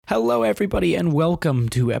Hello, everybody, and welcome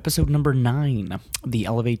to episode number 9 of the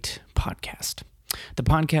Elevate podcast. The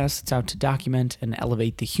podcast that's out to document and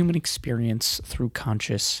elevate the human experience through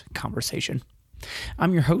conscious conversation.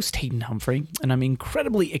 I'm your host, Hayden Humphrey, and I'm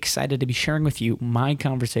incredibly excited to be sharing with you my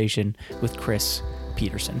conversation with Chris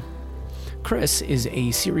Peterson. Chris is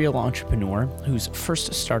a serial entrepreneur whose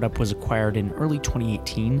first startup was acquired in early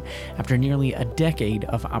 2018 after nearly a decade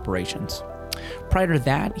of operations. Prior to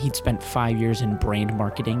that, he'd spent 5 years in brand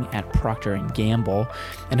marketing at Procter & Gamble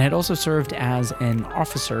and had also served as an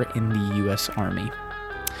officer in the U.S. Army.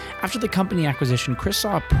 After the company acquisition, Chris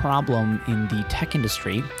saw a problem in the tech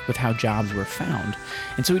industry with how jobs were found,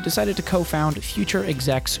 and so he decided to co-found Future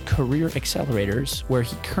Exec's Career Accelerators, where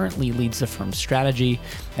he currently leads the firm's strategy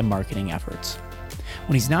and marketing efforts.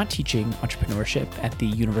 When he's not teaching entrepreneurship at the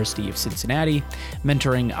University of Cincinnati,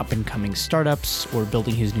 mentoring up-and-coming startups, or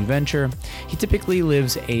building his new venture, he typically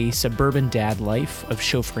lives a suburban dad life of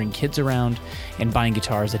chauffeuring kids around and buying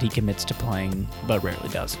guitars that he commits to playing but rarely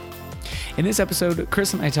does. In this episode,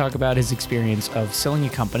 Chris and I talk about his experience of selling a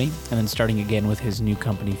company and then starting again with his new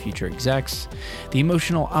company, Future Execs, the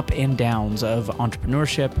emotional up and downs of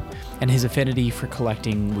entrepreneurship, and his affinity for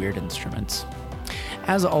collecting weird instruments.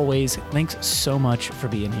 As always, thanks so much for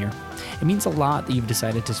being here. It means a lot that you've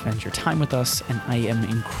decided to spend your time with us, and I am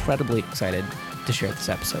incredibly excited to share this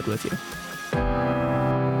episode with you.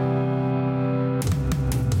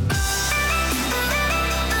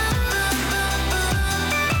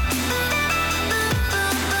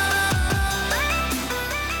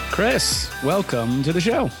 Chris, welcome to the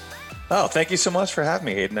show. Oh, thank you so much for having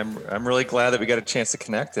me, Hayden. I'm really glad that we got a chance to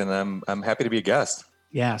connect, and I'm happy to be a guest.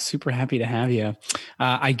 Yeah, super happy to have you.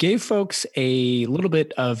 I gave folks a little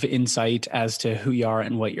bit of insight as to who you are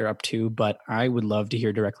and what you're up to, but I would love to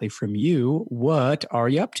hear directly from you. What are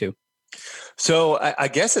you up to? So I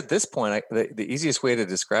guess at this point, the easiest way to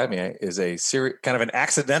describe me is kind of an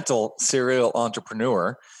accidental serial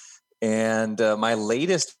entrepreneur. And my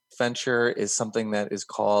latest venture is something that is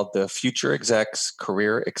called the Future Execs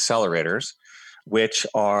Career Accelerators, which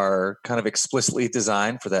are kind of explicitly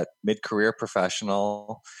designed for that mid-career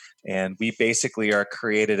professional. And we basically are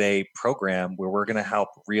created a program where we're going to help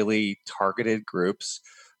really targeted groups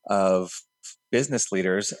of business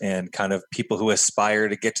leaders and kind of people who aspire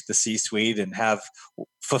to get to the C-suite and have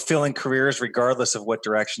fulfilling careers regardless of what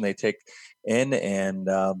direction they take in. And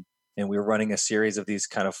we're running a series of these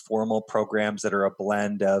kind of formal programs that are a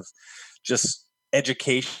blend of just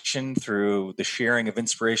education through the sharing of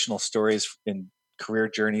inspirational stories in career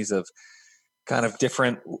journeys of kind of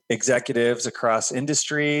different executives across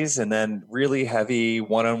industries, and then really heavy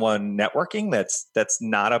one-on-one networking that's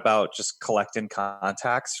not about just collecting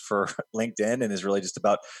contacts for LinkedIn and is really just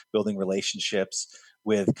about building relationships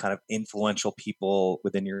with kind of influential people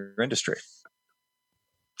within your industry.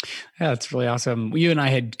 Yeah, that's really awesome. You and I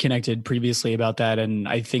had connected previously about that. And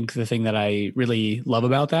I think the thing that I really love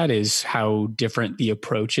about that is how different the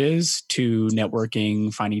approach is to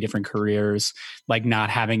networking, finding different careers, like not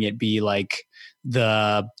having it be like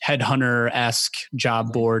the headhunter-esque,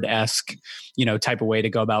 job board-esque, type of way to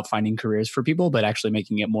go about finding careers for people, but actually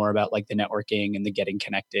making it more about like the networking and the getting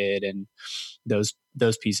connected and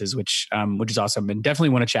those pieces, which is awesome, and definitely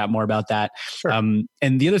want to chat more about that. Sure. And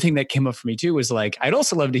the other thing that came up for me too was like, I'd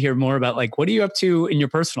also love to hear more about like, what are you up to in your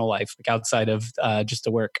personal life, like outside of just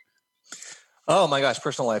the work? Oh my gosh,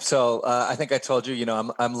 personal life. So I think I told you,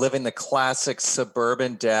 I'm living the classic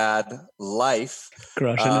suburban dad life.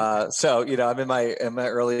 Crushing it. So I'm in my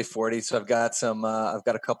early 40s. So I've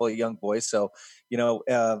got a couple of young boys. So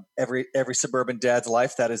every suburban dad's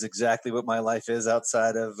life, that is exactly what my life is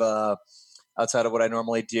outside of what I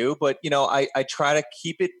normally do. But I try to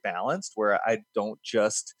keep it balanced where I don't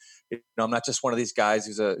just I'm not just one of these guys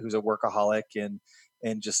who's a workaholic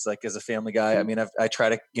and just like as a family guy. I mean, I try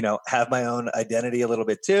to, have my own identity a little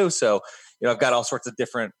bit too. So, I've got all sorts of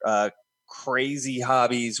different crazy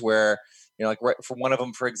hobbies where, like for one of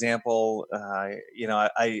them, for example,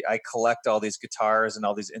 I collect all these guitars and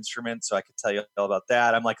all these instruments. So I could tell you all about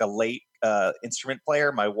that. I'm like a late instrument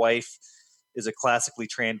player. My wife is a classically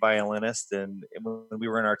trained violinist. And when we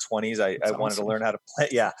were in our 20s, I wanted to learn how to play.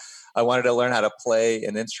 Yeah. I wanted to learn how to play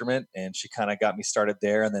an instrument, and she kind of got me started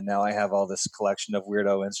there. And then now I have all this collection of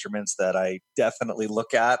weirdo instruments that I definitely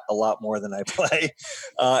look at a lot more than I play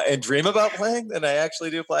and dream about playing than I actually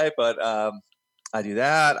do play. But I do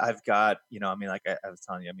that. I've got, like I was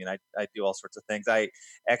telling you, I do all sorts of things. I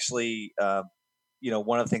actually,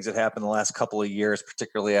 one of the things that happened the last couple of years,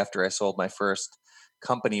 particularly after I sold my first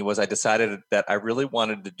company, was I decided that I really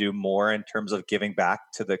wanted to do more in terms of giving back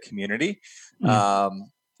to the community.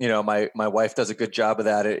 my wife does a good job of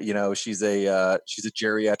that. She's a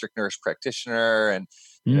geriatric nurse practitioner, and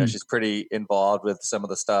she's pretty involved with some of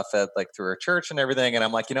the stuff through her church and everything. And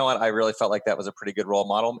I'm like, you know what? I really felt like that was a pretty good role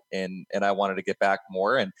model, and I wanted to get back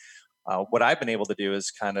more. And what I've been able to do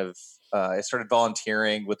is I started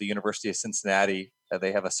volunteering with the University of Cincinnati.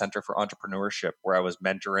 They have a Center for Entrepreneurship where I was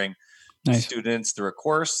mentoring students through a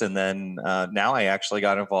course. And then now I actually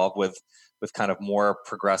got involved with kind of more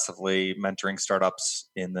progressively mentoring startups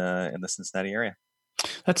in the Cincinnati area.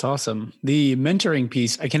 That's awesome. The mentoring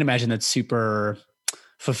piece, I can imagine that's super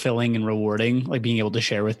fulfilling and rewarding, like being able to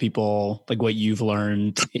share with people like what you've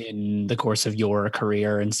learned in the course of your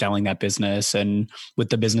career and selling that business and with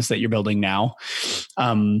the business that you're building now.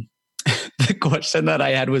 The question that I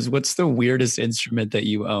had was, what's the weirdest instrument that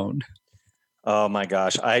you own? Oh my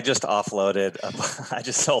gosh. I just I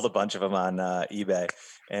just sold a bunch of them on eBay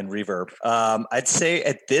and Reverb. I'd say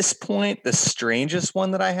at this point, the strangest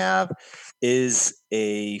one that I have is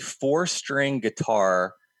a 4-string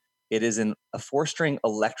guitar. It is a 4-string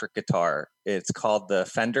electric guitar. It's called the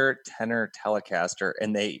Fender Tenor Telecaster.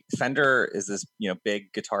 And Fender is this,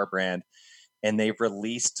 big guitar brand. And they've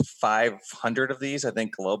released 500 of these, I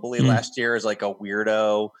think, globally last year, as like a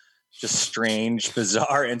weirdo, just strange,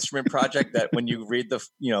 bizarre instrument project that when you read the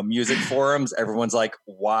music forums, everyone's like,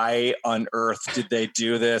 why on earth did they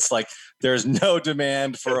do this? Like, there's no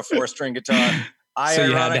demand for a 4-string guitar. So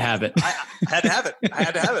you had to have it. I had to have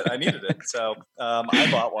it. I needed it. So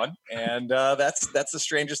I bought one, and that's the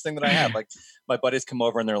strangest thing that I have. Like, my buddies come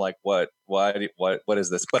over and they're like, what is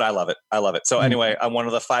this? But I love it. So anyway, I'm one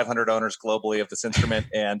of the 500 owners globally of this instrument,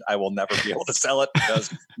 and I will never be able to sell it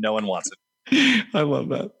because no one wants it. I love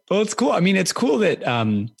that. Well, it's cool. I mean, it's cool that,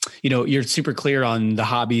 you're super clear on the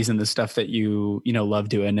hobbies and the stuff that you love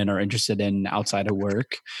doing and are interested in outside of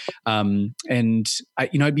work. And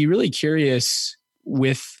I'd be really curious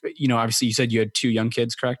with, obviously you said you had 2 young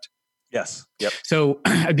kids, correct? Yes. Yep. So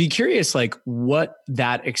I'd be curious, like, what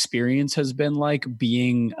that experience has been like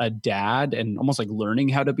being a dad and almost like learning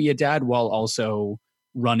how to be a dad while also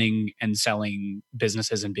running and selling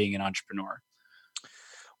businesses and being an entrepreneur.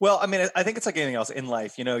 Well, I mean, I think it's like anything else in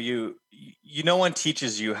life. No one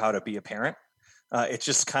teaches you how to be a parent. It's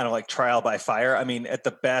just kind of like trial by fire. I mean, at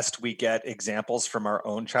the best, we get examples from our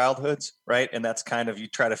own childhoods, right? And that's kind of, you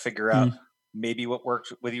try to figure out maybe what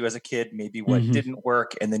worked with you as a kid, maybe what didn't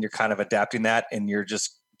work. And then you're kind of adapting that, and you're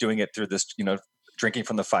just doing it through this, drinking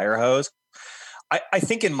from the fire hose. I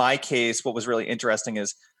think in my case, what was really interesting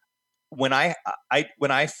is when I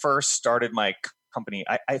first started my company,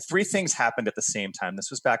 I 3 things happened at the same time.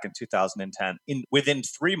 This was back in 2010. Within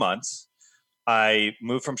 3 months, I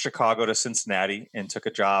moved from Chicago to Cincinnati and took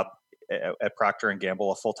a job at Procter &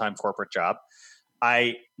 Gamble, a full-time corporate job.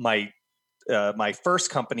 My first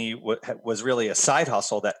company was really a side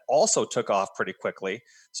hustle that also took off pretty quickly.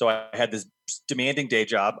 So I had this demanding day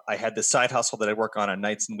job. I had this side hustle that I work on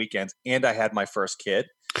nights and weekends, and I had my first kid.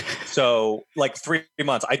 So like 3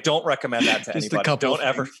 months. I don't recommend that to anybody. Don't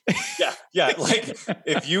ever. Yeah. Like,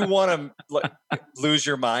 if you want to lose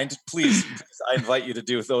your mind, please, I invite you to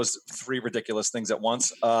do those 3 ridiculous things at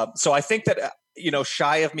once. So I think that,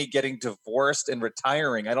 shy of me getting divorced and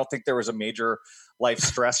retiring, I don't think there was a major life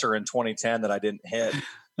stressor in 2010 that I didn't hit.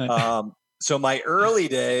 So my early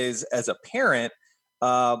days as a parent,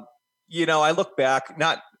 I look back,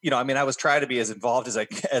 I was trying to be as involved as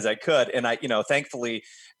I could. And thankfully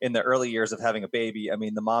in the early years of having a baby,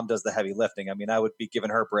 the mom does the heavy lifting. I would be giving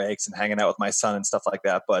her breaks and hanging out with my son and stuff like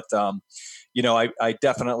that. But, I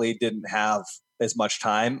definitely didn't have as much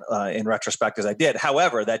time in retrospect as I did.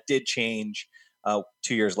 However, that did change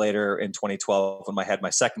 2 years later in 2012 when I had my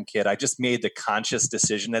second kid. I just made the conscious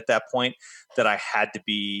decision at that point that I had to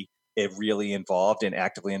be a really involved and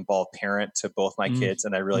actively involved parent to both my kids.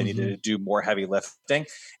 And I really needed to do more heavy lifting.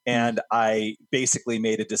 And I basically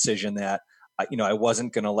made a decision that, I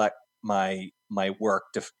wasn't going to let my work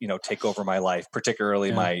to, take over my life,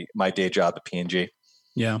 particularly my day job at P&G.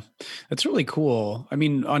 Yeah, that's really cool.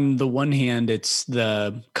 On the one hand, it's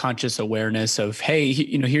the conscious awareness of, hey,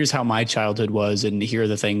 here's how my childhood was, and here are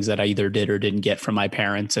the things that I either did or didn't get from my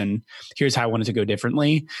parents, and here's how I wanted to go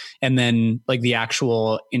differently. And then like the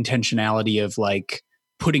actual intentionality of like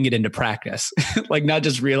putting it into practice, like not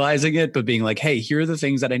just realizing it, but being like, hey, here are the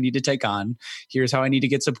things that I need to take on. Here's how I need to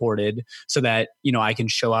get supported so that, I can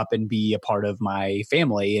show up and be a part of my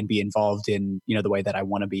family and be involved in, the way that I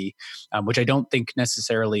want to be, which I don't think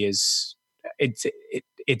necessarily is,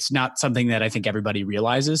 it's not something that I think everybody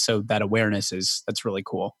realizes. So that awareness that's really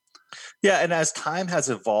cool. Yeah. And as time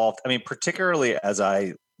has evolved, particularly as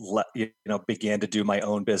I began to do my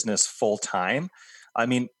own business full time, I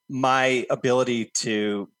mean, my ability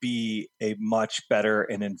to be a much better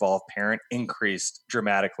and involved parent increased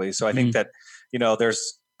dramatically. So I think Mm, that,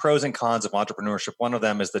 there's pros and cons of entrepreneurship. One of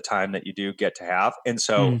them is the time that you do get to have. And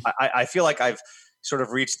so mm, I feel like I've sort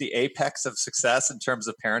of reached the apex of success in terms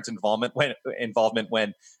of parent involvement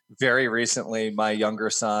when very recently my younger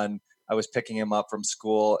son, I was picking him up from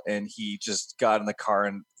school and he just got in the car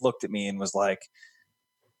and looked at me and was like,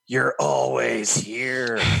 "You're always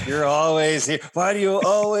here. You're always here. Why do you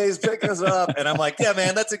always pick us up?" And I'm like, "Yeah,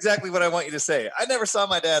 man, that's exactly what I want you to say." I never saw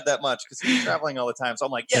my dad that much because he was traveling all the time. So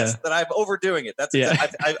I'm like, "Yes, yeah. that I'm overdoing it. That's Yeah.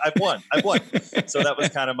 I've won. I've won." So that was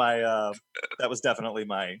kind of my, that was definitely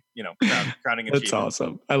my, crowning That's achievement.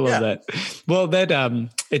 awesome. I love Yeah. that. Well, that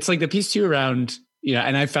it's like the piece too around,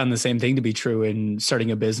 and I found the same thing to be true in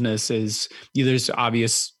starting a business is there's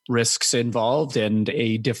obvious risks involved and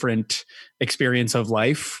a different experience of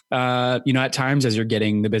life, at times as you're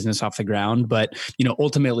getting the business off the ground. But,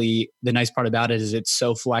 ultimately the nice part about it is it's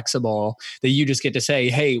so flexible that you just get to say,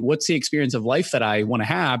 hey, what's the experience of life that I want to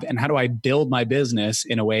have? And how do I build my business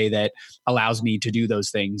in a way that allows me to do those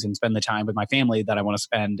things and spend the time with my family that I want to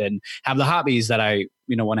spend and have the hobbies that I,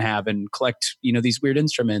 want to have and collect, these weird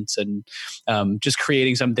instruments and just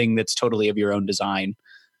creating something that's totally of your own design.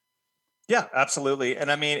 Yeah, absolutely. And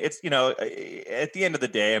I mean, it's, at the end of the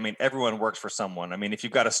day, I mean, everyone works for someone. I mean, if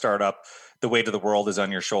you've got a startup, the weight of the world is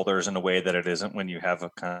on your shoulders in a way that it isn't when you have a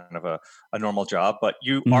kind of a normal job, but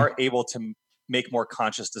you Mm, are able to make more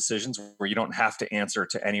conscious decisions where you don't have to answer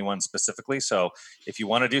to anyone specifically. So if you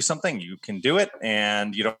want to do something, you can do it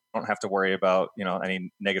and you don't have to worry about,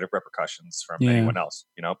 any negative repercussions from yeah. anyone else,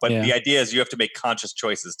 but Yeah. the idea is you have to make conscious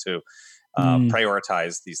choices to Mm.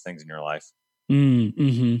 prioritize these things in your life.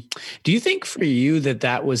 Mm-hmm. Do you think for you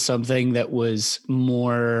that was something that was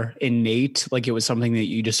more innate, like it was something that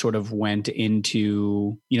you just sort of went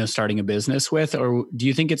into, starting a business with, or do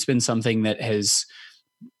you think it's been something that has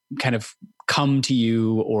kind of come to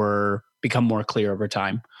you or become more clear over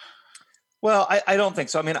time? Well, I don't think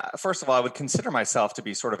so. I mean, first of all, I would consider myself to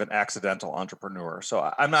be sort of an accidental entrepreneur.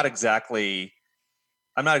 So I'm not exactly,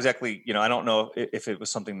 I don't know if it was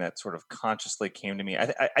something that sort of consciously came to me.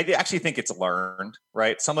 I actually think it's learned,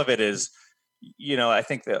 right? Some of it is, I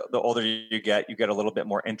think the older you get a little bit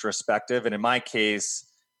more introspective. And in my case,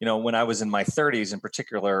 when I was in my 30s in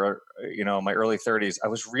particular, my early 30s, I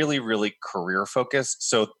was really, really career focused.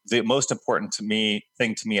 So the most important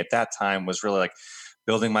thing to me at that time was really like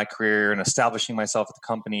building my career and establishing myself at the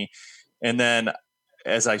company. And then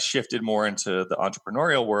as I shifted more into the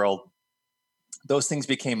entrepreneurial world, those things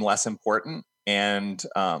became less important. And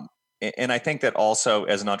I think that also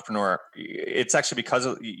as an entrepreneur, it's actually because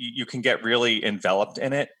you can get really enveloped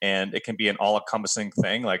in it, and it can be an all-encompassing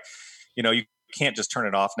thing. Like, you can't just turn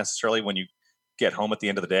it off necessarily when you get home at the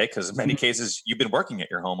end of the day, because in many cases you've been working at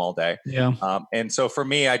your home all day. Yeah. And so for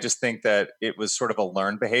me, I just think that it was sort of a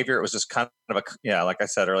learned behavior. It was just kind of like I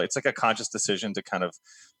said earlier, it's like a conscious decision to kind of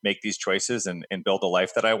make these choices and build a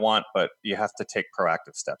life that I want, but you have to take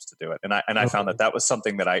proactive steps to do it. And I found that was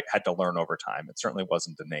something that I had to learn over time. It certainly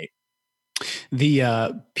wasn't innate.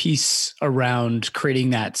 The piece around creating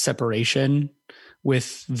that separation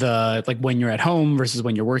with the like when you're at home versus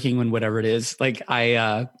when you're working, when whatever it is, like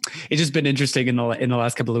it's just been interesting in the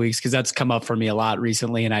last couple of weeks because that's come up for me a lot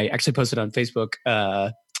recently. And I actually posted on Facebook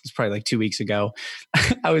it's probably like 2 weeks ago.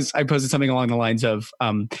 I posted something along the lines of,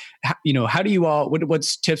 how do you all,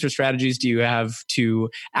 what's tips or strategies do you have to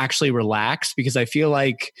actually relax? Because I feel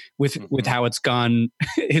like with how it's gone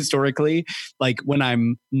historically, like when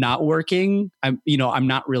I'm not working, I'm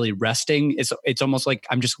not really resting. It's almost like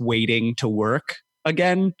I'm just waiting to work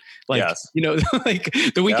again. Like, Yes. like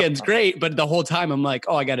the weekend's Yep. great, but the whole time I'm like,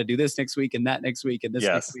 oh, I got to do this next week and that next week and this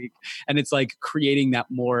next Yes. week. And it's like creating that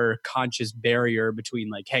more conscious barrier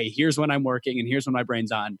between like, hey, here's when I'm working and here's when my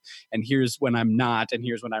brain's on and here's when I'm not and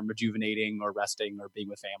here's when I'm rejuvenating or resting or being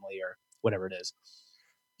with family or whatever it is.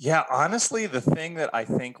 Yeah, honestly, the thing that I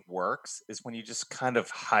think works is when you just kind of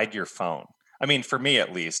hide your phone. I mean, for me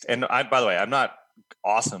at least. And by the way, I'm not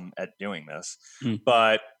awesome at doing this, Mm.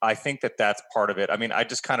 but I think that that's part of it. I mean, I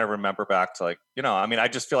just kind of remember back to like, I mean, I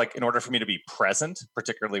just feel like in order for me to be present,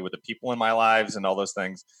 particularly with the people in my lives and all those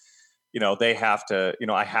things, they have to,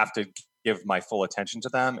 I have to give my full attention to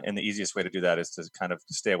them. And the easiest way to do that is to kind of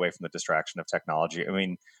stay away from the distraction of technology. I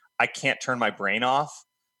mean, I can't turn my brain off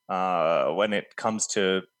when it comes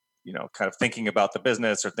to kind of thinking about the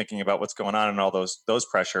business or thinking about what's going on and all those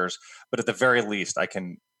pressures. But at the very least, I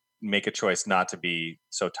can make a choice not to be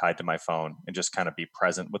so tied to my phone and just kind of be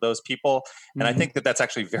present with those people. And I Mhm. think that that's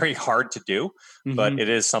actually very hard to do, but Mhm. it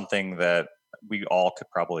is something that we all could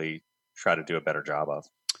probably try to do a better job of.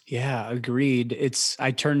 Yeah, agreed.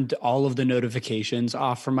 I turned all of the notifications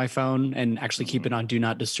off from my phone and actually keep it on do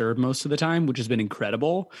not disturb most of the time, which has been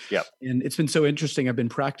incredible. Yep. And it's been so interesting. I've been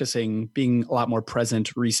practicing being a lot more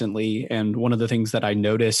present recently. And one of the things that I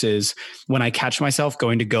notice is when I catch myself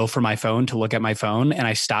going to go for my phone to look at my phone and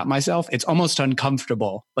I stop myself, it's almost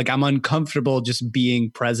uncomfortable. Like I'm uncomfortable just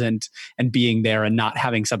being present and being there and not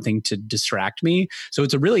having something to distract me. So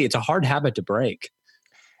it's a hard habit to break.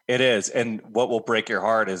 It is. And what will break your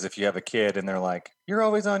heart is if you have a kid and they're like, you're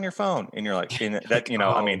always on your phone. And you're like, and that, Like, I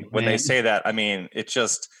oh mean, when they man. say that, I mean, it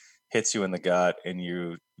just hits you in the gut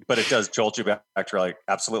but it does jolt you back to like,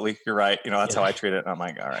 absolutely, you're right. That's how Yeah. I treat it. And I'm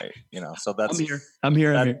like, all right, so I'm that's here. I'm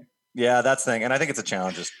here. I'm that. here. Yeah, that's the thing. And I think it's a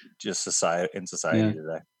challenge just society Yeah.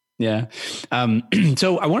 today. Yeah.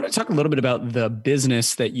 So I wanted to talk a little bit about the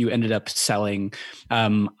business that you ended up selling.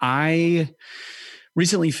 I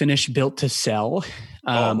recently finished Built to Sell.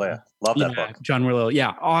 Yeah. Love that book. John Willow.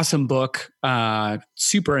 Yeah. Awesome book.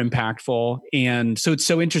 Super impactful. And so it's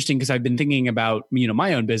so interesting because I've been thinking about,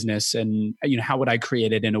 my own business and, how would I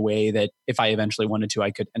create it in a way that if I eventually wanted to,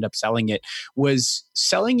 I could end up selling it. Was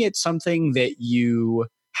selling it something that you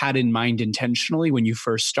had in mind intentionally when you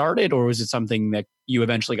first started, or was it something that you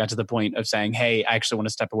eventually got to the point of saying, hey, I actually want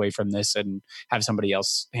to step away from this and have somebody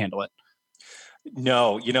else handle it?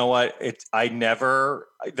 No, you know what?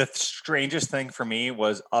 The strangest thing for me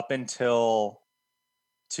was up until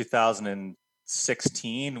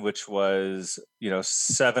 2016, which was,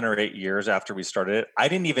 7 or 8 years after we started it, I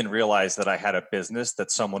didn't even realize that I had a business that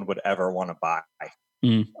someone would ever want to buy.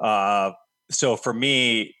 Mm. So for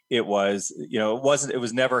me, it was, it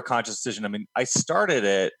was never a conscious decision. I mean, I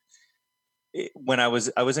started when I was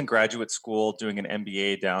in graduate school doing an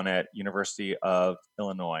MBA down at University of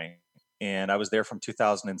Illinois. And I was there from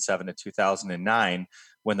 2007 to 2009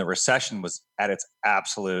 when the recession was at its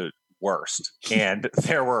absolute worst. And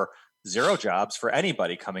there were zero jobs for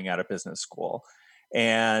anybody coming out of business school.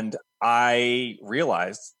 And I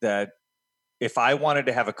realized that if I wanted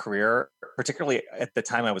to have a career, particularly at the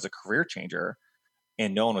time I was a career changer,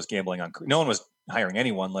 and no one was hiring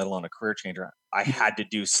anyone, let alone a career changer. I had to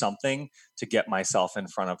do something to get myself in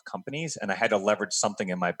front of companies, and I had to leverage something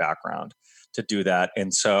in my background to do that.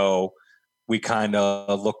 And so we kind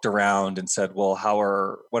of looked around and said, well,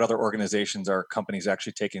 what other organizations are companies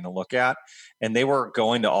actually taking a look at? And they were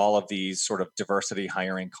going to all of these sort of diversity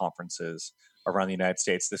hiring conferences around the United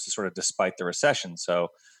States. This is sort of despite the recession. So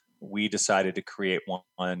we decided to create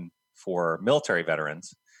one for military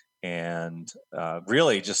veterans, and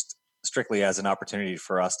really just strictly as an opportunity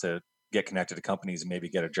for us to get connected to companies and maybe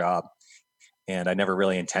get a job. And I never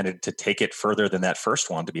really intended to take it further than that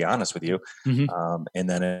first one, to be honest with you. Mm-hmm. And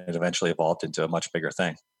then it eventually evolved into a much bigger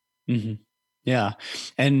thing. Mm-hmm. Yeah.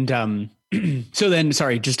 And so then,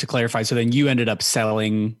 sorry, just to clarify, so then you ended up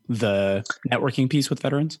selling the networking piece with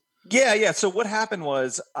veterans? Yeah. So what happened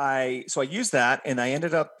was I used that, and I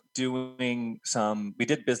ended up we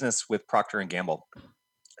did business with Procter and Gamble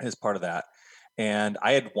as part of that. And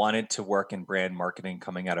I had wanted to work in brand marketing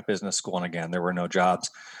coming out of business school. And again, there were no jobs.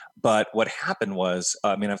 But what happened was,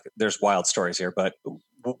 there's wild stories here, but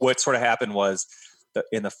what sort of happened was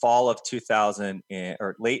in the fall of 2000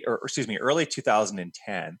 early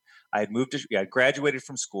 2010, I had graduated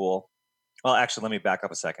from school. Well, actually, let me back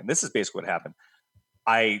up a second. This is basically what happened.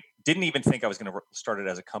 I didn't even think I was going to start it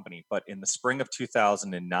as a company, but in the spring of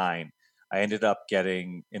 2009, I ended up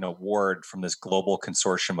getting an award from this global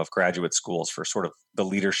consortium of graduate schools for sort of the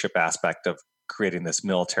leadership aspect of creating this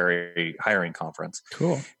military hiring conference.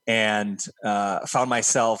 Cool. And found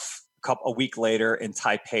myself a week later in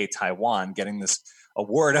Taipei, Taiwan, getting this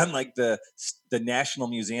award on like the National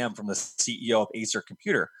Museum from the CEO of Acer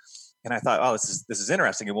Computer. And I thought, oh, this is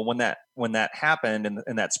interesting. And well, when that happened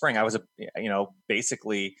in that spring, I was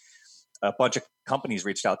basically a bunch of companies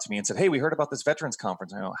reached out to me and said, hey, we heard about this veterans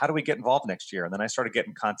conference. How do we get involved next year? And then I started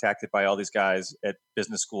getting contacted by all these guys at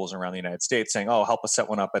business schools around the United States saying, oh, help us set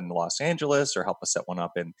one up in Los Angeles or help us set one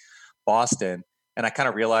up in Boston. And I kind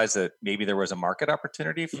of realized that maybe there was a market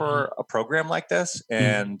opportunity for a program like this.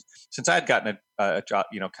 And since I had gotten a job,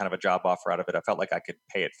 kind of a job offer out of it, I felt like I could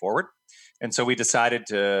pay it forward. And so we decided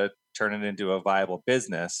to turn it into a viable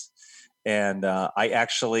business. And I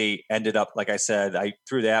actually ended up, like I said,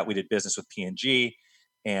 through that, we did business with P&G,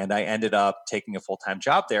 and I ended up taking a full-time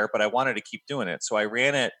job there, but I wanted to keep doing it. So I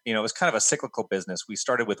ran it, it was kind of a cyclical business. We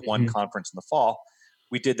started with one conference in the fall.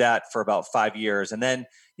 We did that for about 5 years. And then,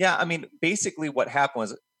 basically what happened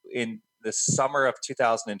was in the summer of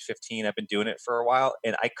 2015, I've been doing it for a while,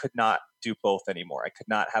 and I could not do both anymore. I could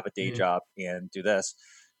not have a day job and do this.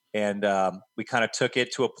 And we kind of took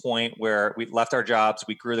it to a point where we left our jobs,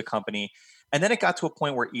 we grew the company, And then it got to a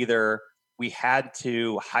point where either we had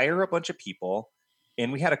to hire a bunch of people,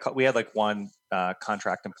 and we had like one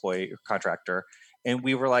contract employee or contractor, and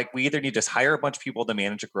we were like, we either need to hire a bunch of people to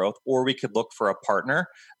manage the growth, or we could look for a partner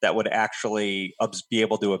that would actually be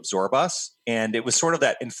able to absorb us. And it was sort of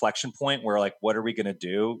that inflection point where like, what are we going to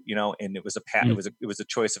do? And it was a path. It was a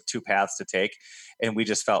choice of two paths to take, and we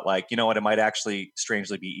just felt like, you know what, it might actually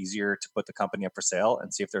strangely be easier to put the company up for sale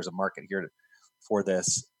and see if there's a market here for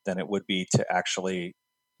this than it would be to actually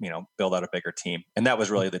build out a bigger team. And that was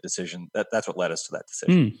really the decision. That's what led us to that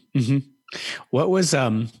decision. Mm-hmm. What was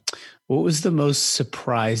the most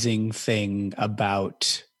surprising thing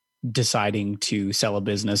about deciding to sell a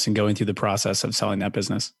business and going through the process of selling that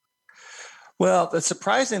business? Well, the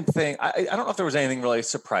surprising thing, I don't know if there was anything really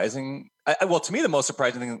surprising. Well, to me, the most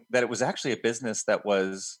surprising thing that it was actually a business that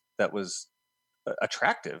was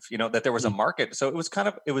attractive, that there was a market. So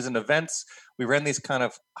it was an events. We ran these kind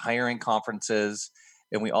of hiring conferences,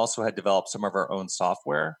 and we also had developed some of our own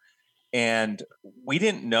software. And we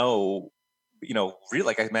didn't know, really,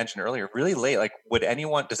 like I mentioned earlier, really late, like,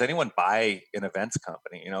 does anyone buy an events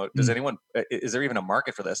company? Is there even a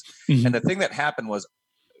market for this? Mm-hmm. And the thing that happened was,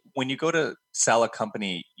 when you go to sell a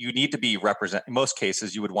company, you need to be represented. In most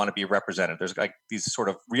cases, you would want to be represented. There's like these sort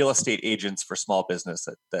of real estate agents for small business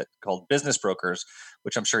that called business brokers,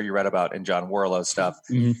 which I'm sure you read about in John Warrillow's stuff.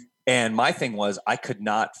 Mm-hmm. And my thing was, I could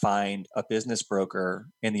not find a business broker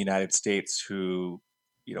in the United States who,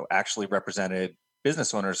 actually represented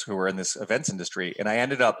business owners who were in this events industry. And I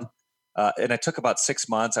ended up, and it took about 6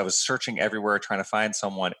 months. I was searching everywhere trying to find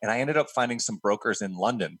someone, and I ended up finding some brokers in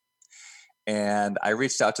London. And I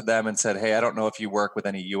reached out to them and said, hey, I don't know if you work with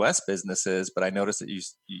any US businesses, but I noticed that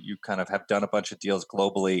you kind of have done a bunch of deals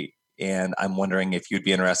globally, and I'm wondering if you'd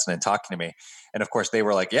be interested in talking to me. And of course they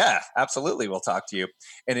were like, yeah, absolutely, we'll talk to you.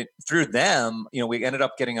 And through them, we ended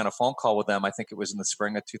up getting on a phone call with them. I think it was in the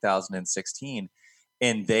spring of 2016.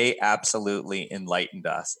 And they absolutely enlightened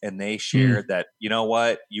us. And they shared that, you know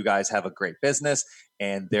what, you guys have a great business,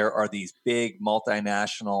 and there are these big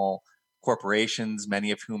multinational corporations, many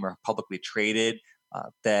of whom are publicly traded,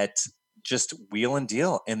 that just wheel and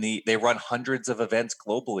deal, and they run hundreds of events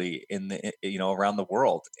globally around the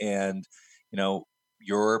world. And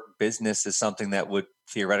your business is something that would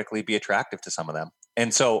theoretically be attractive to some of them.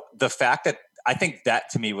 And so the fact that, I think that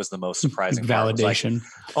to me was the most surprising validation.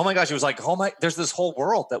 Like, oh my gosh, it was like, there's this whole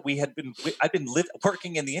world that I've been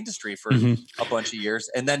working in the industry for a bunch of years.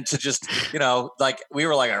 And then to just, like, we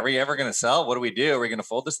were like, are we ever going to sell? What do we do? Are we going to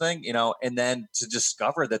fold this thing? And then to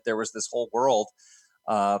discover that there was this whole world,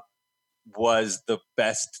 was the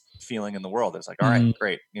best feeling in the world. It was like, all right,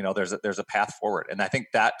 great. There's a path forward. And I think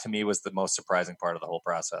that to me was the most surprising part of the whole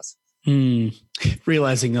process.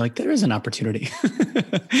 Realizing like there is an opportunity.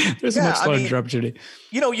 There's a much larger opportunity.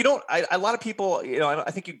 A lot of people,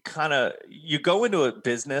 I think you go into a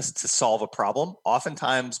business to solve a problem.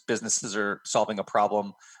 Oftentimes businesses are solving a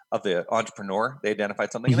problem of the entrepreneur. They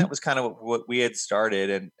identified something, and that was kind of what we had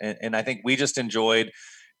started. And I think we just enjoyed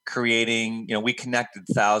creating, we connected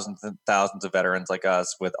thousands and thousands of veterans like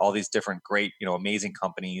us with all these different great, amazing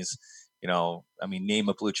companies. Name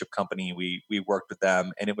a blue chip company, we worked with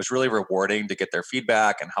them, and it was really rewarding to get their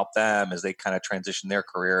feedback and help them as they kind of transition their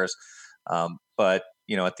careers. But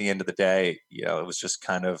at the end of the day, it was just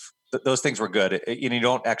kind of, those things were good. You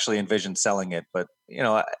don't actually envision selling it, but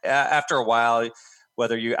after a while,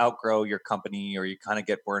 whether you outgrow your company or you kind of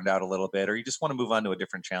get burned out a little bit, or you just want to move on to a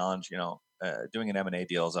different challenge, doing an M&A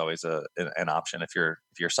deal is always an option if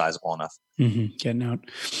you're sizable enough. Mm-hmm. Getting out.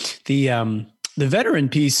 The veteran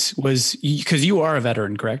piece was because you are a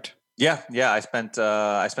veteran, correct? Yeah. I spent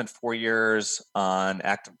 4 years on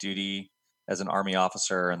active duty as an Army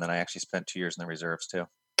officer, and then I actually spent 2 years in the reserves too.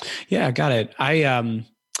 Yeah, got it.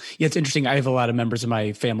 It's interesting. I have a lot of members of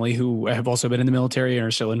my family who have also been in the military and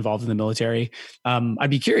are still involved in the military. I'd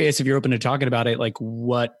be curious if you're open to talking about it, like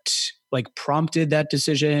what prompted that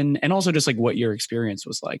decision, and also just like what your experience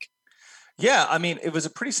was like. Yeah, it was a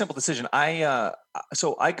pretty simple decision.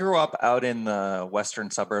 So I grew up out in the western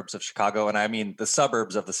suburbs of Chicago, and the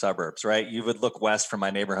suburbs of the suburbs, right? You would look west from my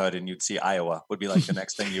neighborhood and you'd see Iowa would be like the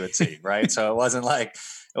next thing you would see, right? So it wasn't like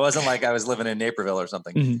I was living in Naperville or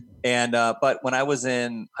something. Mm-hmm. And but when I was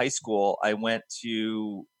in high school, I went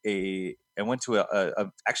to military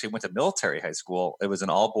high school. It was an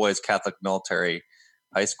all boys Catholic military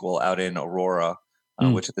high school out in Aurora.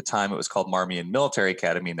 Which at the time it was called Marmion Military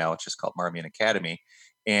Academy. Now it's just called Marmion Academy.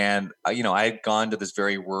 And, I had gone to this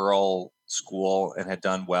very rural school and had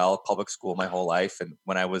done well, public school my whole life. And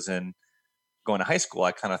when I was going to high school,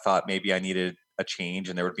 I kind of thought maybe I needed a change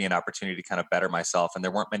and there would be an opportunity to kind of better myself. And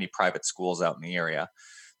there weren't many private schools out in the area.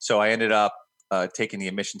 So I ended up taking the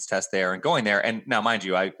admissions test there and going there. And now, mind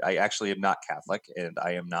you, I actually am not Catholic, and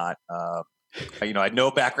I am not, I had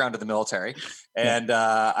no background in the military, and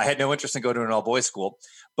I had no interest in going to an all boys school,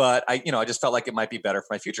 but I just felt like it might be better for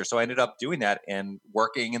my future. So I ended up doing that and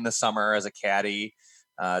working in the summer as a caddy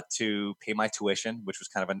to pay my tuition, which was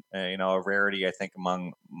kind of a rarity, I think,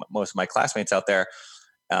 among most of my classmates out there.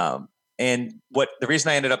 And the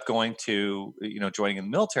reason I ended up going to, joining in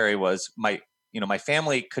the military was my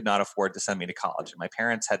family could not afford to send me to college. My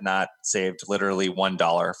parents had not saved literally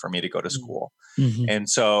 $1 for me to go to school. Mm-hmm. And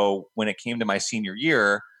so when it came to my senior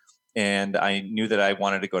year and I knew that I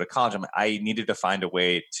wanted to go to college, I needed to find a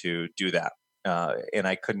way to do that. And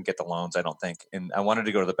I couldn't get the loans, I don't think. And I wanted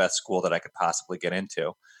to go to the best school that I could possibly get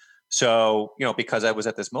into. So, because I was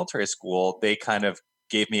at this military school, they kind of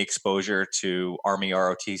gave me exposure to Army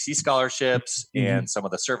ROTC scholarships mm-hmm. and some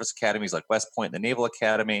of the service academies like West Point and the Naval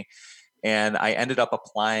Academy. And I ended up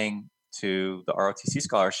applying to the ROTC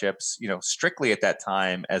scholarships, strictly at that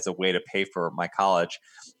time as a way to pay for my college.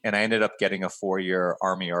 And I ended up getting a 4-year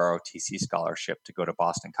Army ROTC scholarship to go to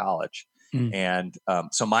Boston College. Mm. And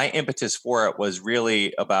so my impetus for it was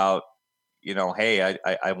really about, hey,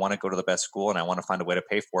 I want to go to the best school and I want to find a way to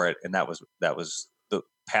pay for it. And that was the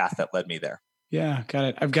path that led me there. Yeah, got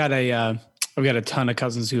it. I've got a ton of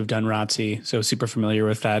cousins who have done ROTC, so super familiar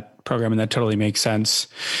with that program, and that totally makes sense.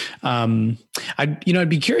 I'd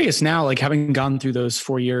be curious now, like having gone through those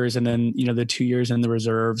 4 years and then the 2 years in the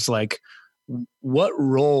reserves, like what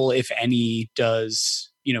role, if any,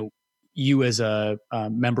 does you as a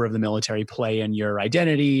member of the military play in your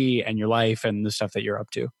identity and your life and the stuff that you're up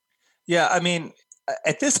to? Yeah, I mean,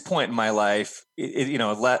 at this point in my life,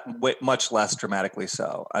 much less dramatically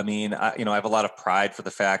so. I mean, I have a lot of pride for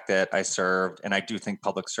the fact that I served, and I do think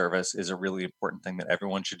public service is a really important thing that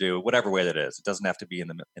everyone should do, whatever way that is. It doesn't have to be in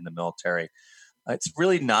the military. It's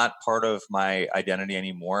really not part of my identity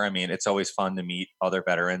anymore. I mean, it's always fun to meet other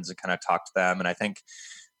veterans and kind of talk to them, and I think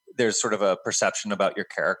there's sort of a perception about your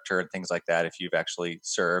character and things like that if you've actually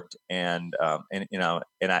served,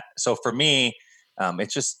 so for me.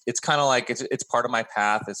 It's kind of like it's part of my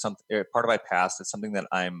path. It's part of my past. It's something that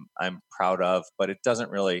I'm proud of, but it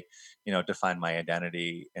doesn't really, define my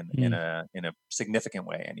identity in a significant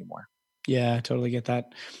way anymore. Yeah, totally get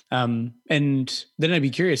that. And then I'd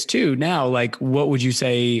be curious too. Now, like, what would you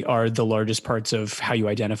say are the largest parts of how you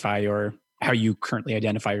identify or how you currently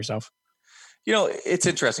identify yourself? It's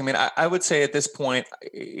interesting. I mean, I would say at this point,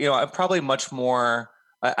 I'm probably much more.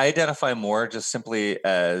 I identify more just simply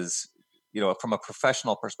as, from a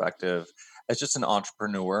professional perspective, as just an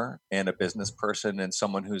entrepreneur and a business person and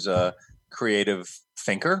someone who's a creative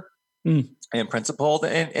thinker and principled.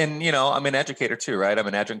 And I'm an educator too, right? I'm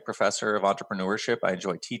an adjunct professor of entrepreneurship. I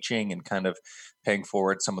enjoy teaching and kind of paying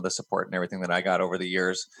forward some of the support and everything that I got over the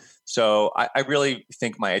years. So I really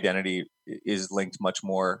think my identity is linked much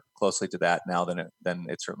more closely to that now than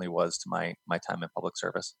it certainly was to my time in public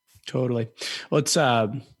service. Totally. Well,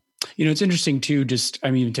 it's interesting too,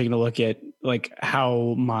 even taking a look at like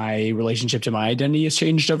how my relationship to my identity has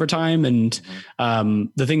changed over time. And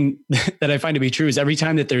the thing that I find to be true is every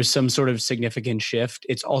time that there's some sort of significant shift,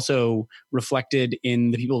 it's also reflected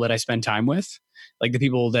in the people that I spend time with, like the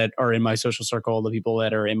people that are in my social circle, the people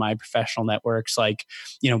that are in my professional networks. Like,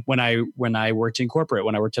 when I worked in corporate,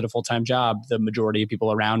 when I worked at a full-time job, the majority of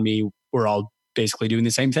people around me were all basically doing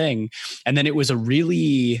the same thing. And then it was a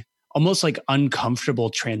really almost like uncomfortable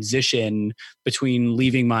transition between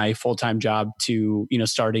leaving my full-time job to,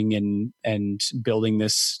 starting and building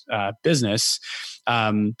this business.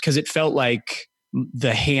 Cause it felt like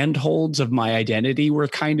the handholds of my identity were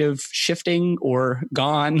kind of shifting or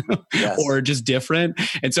gone or just different.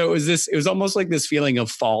 And so it was almost like this feeling of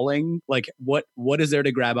falling, like what is there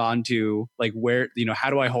to grab onto? Like where, how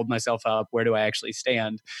do I hold myself up? Where do I actually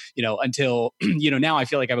stand? Until, now I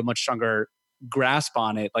feel like I have a much stronger grasp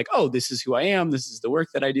on it, like, oh, this is who I am, this is the work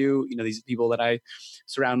that I do, these people that I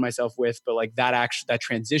surround myself with. But like that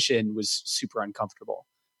transition was super uncomfortable.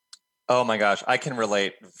 Oh my gosh, I can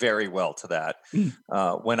relate very well to that.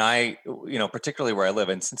 When I, particularly where I live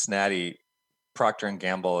in Cincinnati, Procter &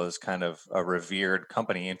 Gamble is kind of a revered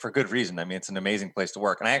company, and for good reason. I mean, it's an amazing place to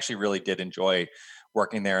work, and I actually really did enjoy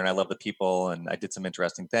working there, and I love the people, and I did some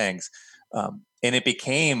interesting things. And it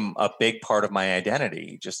became a big part of my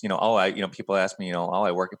identity. Just, people ask me,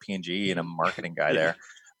 I work at P&G and I'm a marketing guy there.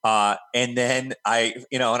 And then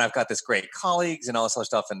and I've got this great colleagues and all this other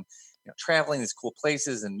stuff, and, traveling these cool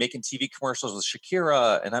places and making TV commercials with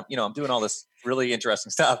Shakira. And I'm doing all this really interesting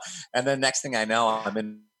stuff. And then next thing I know, I'm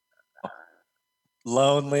in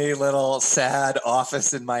lonely little sad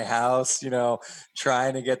office in my house,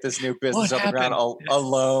 trying to get this new business up and ground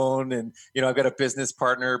alone. And, I've got a business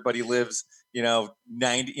partner, but he lives,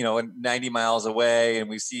 90 miles away, and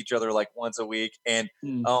we see each other like once a week. And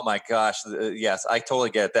oh my gosh, yes, I totally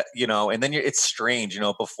get that, and then it's strange,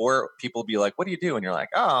 before people be like, what do you do? And you're like,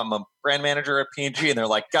 oh, I'm a brand manager at P&G. And they're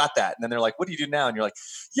like, got that. And then they're like, what do you do now? And you're like,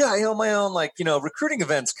 yeah, I own my own, recruiting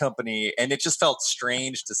events company. And it just felt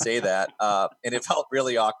strange to say that. And it felt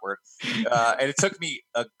really awkward. And it took me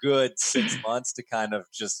a good 6 months to kind of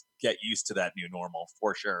just get used to that new normal,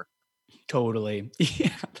 for sure. Totally.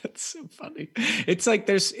 Yeah, that's so funny. It's like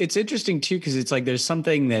it's interesting too, because it's like there's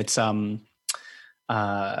something that's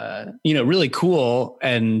really cool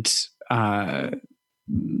and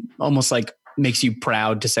almost like makes you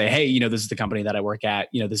proud to say, hey, this is the company that I work at,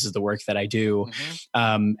 this is the work that I do.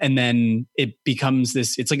 Mm-hmm. And then it becomes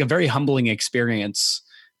it's like a very humbling experience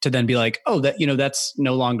to then be like, oh, that's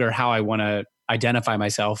no longer how I want to identify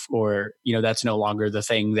myself, or, that's no longer the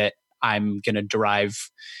thing that I'm going to derive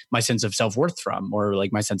my sense of self-worth from, or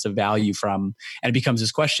like my sense of value from. And it becomes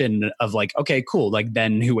this question of like, okay, cool. Like,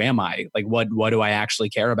 then who am I? Like, what do I actually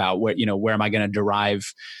care about? Where am I going to derive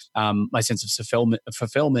my sense of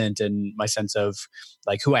fulfillment and my sense of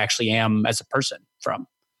like who I actually am as a person from?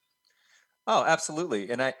 Oh, absolutely.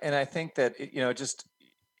 And I think that,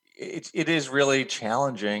 it is really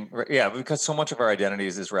challenging. Yeah. Because so much of our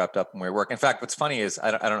identities is wrapped up in where we work. In fact, what's funny is, I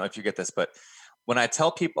don't know if you get this, but when I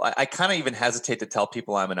tell people, I kind of even hesitate to tell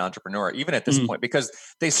people I'm an entrepreneur, even at this point, because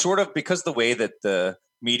because the way that the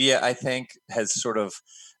media, I think, has sort of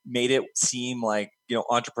made it seem like,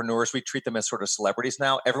 entrepreneurs, we treat them as sort of celebrities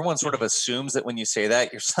now. Everyone sort of assumes that when you say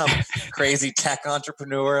that, you're some crazy tech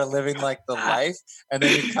entrepreneur living like the life. And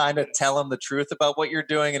then you kind of tell them the truth about what you're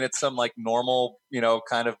doing. And it's some like normal,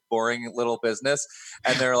 kind of boring little business.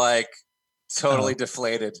 And they're like, totally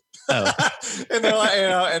deflated. And they're like,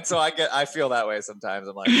 and so I feel that way sometimes.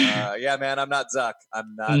 I'm like, yeah, man, I'm not Zuck.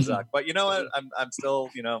 Zuck. But you know what? I'm still,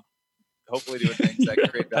 hopefully doing things that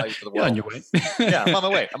create value for the world. On your way. Yeah, I'm on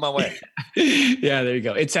my way. Yeah, there you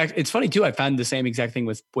go. It's funny too. I found the same exact thing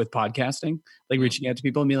with podcasting, like reaching out to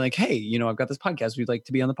people and being like, hey, I've got this podcast. We'd like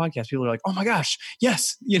to be on the podcast. People are like, oh my gosh,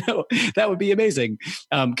 yes, that would be amazing.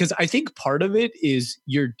 Because I think part of it is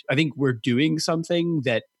I think we're doing something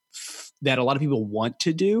that a lot of people want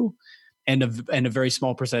to do, and a very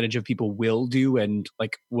small percentage of people will do and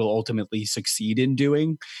like will ultimately succeed in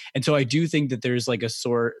doing. And so I do think that there's like a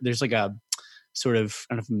sort of,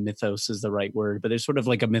 I don't know if mythos is the right word, but there's sort of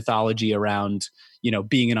like a mythology around,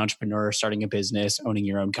 being an entrepreneur, starting a business, owning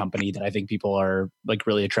your own company, that I think people are like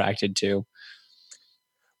really attracted to.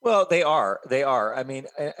 Well, they are. I mean,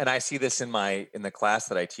 and I see this in the class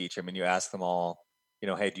that I teach. I mean, you ask them all,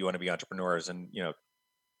 hey, do you want to be entrepreneurs? And,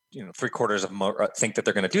 3/4 of them think that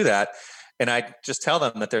they're going to do that. And I just tell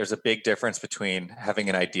them that there's a big difference between having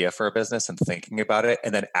an idea for a business and thinking about it,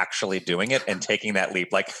 and then actually doing it and taking that leap.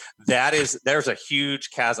 Like there's a huge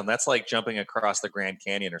chasm. That's like jumping across the Grand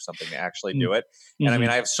Canyon or something to actually do it. Mm-hmm. And I mean,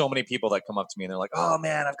 I have so many people that come up to me and they're like, oh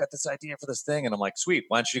man, I've got this idea for this thing. And I'm like, sweet,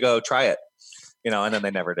 why don't you go try it? And then they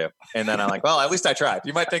never do. And then I'm like, well, at least I tried.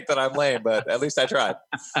 You might think that I'm lame, but at least I tried.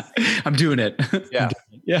 I'm doing it. Yeah.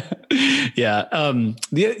 Yeah. Yeah.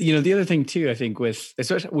 The other thing too, I think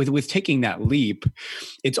especially with taking that leap,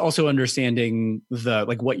 it's also understanding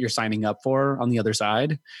what you're signing up for on the other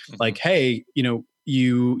side. Mm-hmm. Like, hey,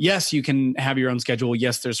 you can have your own schedule.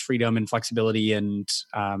 Yes, there's freedom and flexibility, and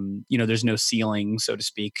there's no ceiling, so to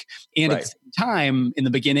speak. And At the same time, in the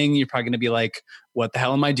beginning, you're probably going to be like, what the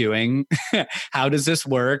hell am I doing? How does this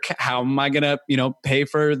work? How am I going to, pay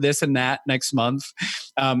for this and that next month?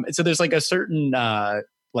 So there's like a certain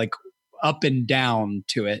up and down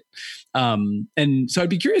to it. And so I'd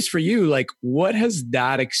be curious for you, like, what has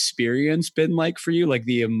that experience been like for you? Like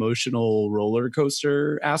the emotional roller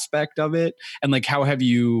coaster aspect of it? And like, how have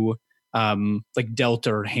you dealt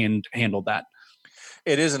or handled that?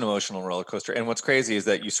 It is an emotional roller coaster. And what's crazy is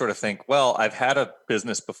that you sort of think, well, I've had a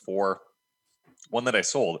business before, one that I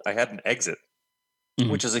sold. I had an exit. Mm-hmm.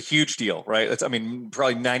 Which is a huge deal, right? Probably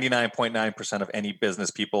 99.9% of any business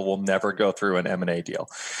people will never go through an M&A deal.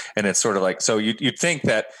 And it's sort of like, so you'd think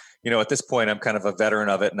that, at this point, I'm kind of a veteran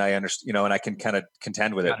of it and I understand, and I can kind of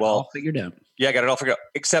contend with it. Well, all figured out. Yeah, I got it all figured out.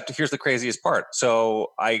 Except here's the craziest part. So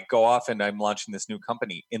I go off and I'm launching this new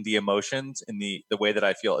company, in the emotions, in the way that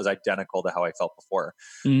I feel is identical to how I felt before.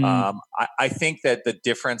 Mm. I think that the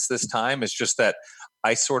difference this time is just that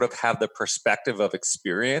I sort of have the perspective of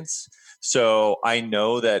experience. So I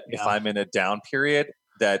know that if I'm in a down period,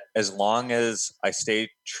 that as long as I stay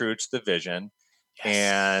true to the vision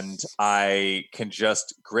and I can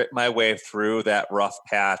just grit my way through that rough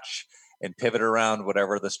patch and pivot around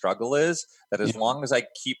whatever the struggle is, that as long as I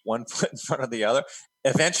keep one foot in front of the other,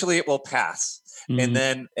 eventually it will pass. And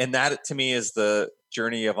that to me is the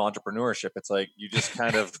journey of entrepreneurship. It's like, you just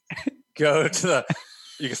kind of go to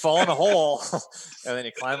you can fall in a hole and then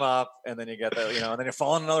you climb up and then you get there, and then you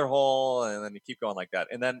fall in another hole and then you keep going like that.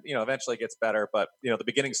 And then, eventually it gets better. But, the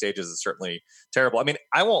beginning stages is certainly terrible. I mean,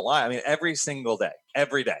 I won't lie. I mean, every single day,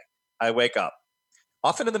 every day I wake up,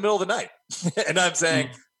 often in the middle of the night, and I'm saying,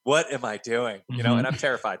 what am I doing? And I'm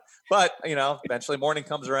terrified. But, eventually morning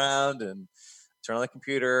comes around and turn on the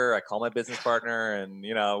computer. I call my business partner and,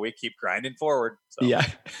 we keep grinding forward. So yeah,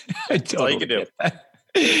 that's all you can do.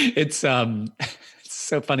 It's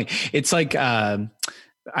so funny. It's like,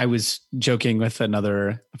 I was joking with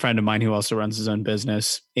another friend of mine who also runs his own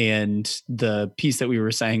business. And the piece that we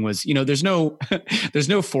were saying was, there's no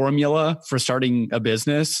formula for starting a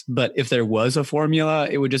business, but if there was a formula,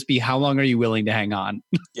 it would just be, how long are you willing to hang on?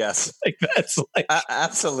 Yes. That's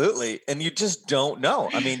absolutely. And you just don't know.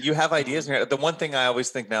 I mean, you have ideas in your head. The one thing I always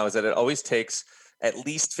think now is that it always takes at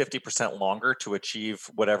least 50% longer to achieve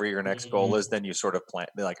whatever your next goal is than you sort of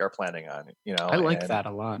are planning on, I like that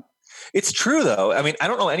a lot. It's true though. I mean, I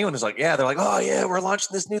don't know anyone who's like, they're like, oh yeah, we're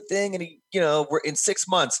launching this new thing and we're in 6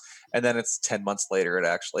 months, and then it's 10 months later it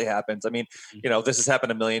actually happens. I mean, this has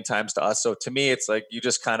happened a million times to us. So to me, it's like, you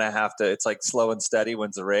just kind of have to, it's like slow and steady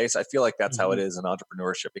wins the race. I feel like that's how it is in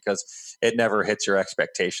entrepreneurship, because it never hits your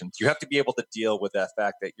expectations. You have to be able to deal with that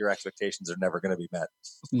fact that your expectations are never going to be met.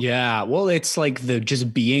 Yeah. Well, it's like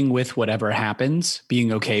just being with whatever happens,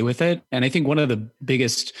 being okay with it. And I think one of the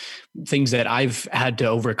biggest things that I've had to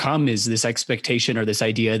overcome is this expectation or this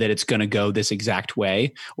idea that it's going to go this exact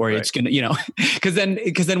way, or it's going to, because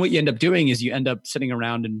then what you end up doing is you end up sitting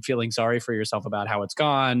around and feeling sorry for yourself about how it's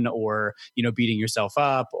gone, or, beating yourself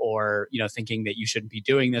up, or, thinking that you shouldn't be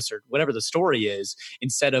doing this, or whatever the story is,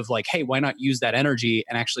 instead of like, hey, why not use that energy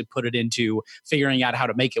and actually put it into figuring out how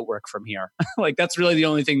to make it work from here? Like, that's really the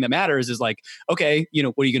only thing that matters, is like, okay,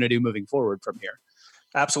 what are you going to do moving forward from here?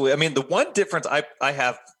 Absolutely. I mean, the one difference I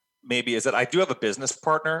have maybe is that I do have a business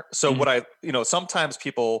partner. So what sometimes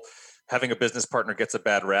people having a business partner gets a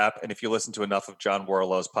bad rap. And if you listen to enough of John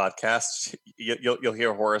Warrillow's podcasts, you'll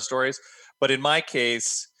hear horror stories. But in my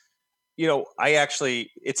case,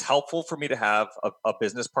 it's helpful for me to have a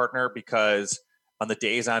business partner, because on the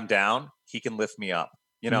days I'm down, he can lift me up.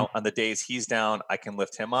 On the days he's down, I can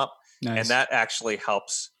lift him up. Nice. And that actually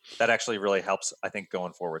helps. That actually really helps, I think,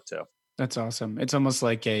 going forward too. That's awesome. It's almost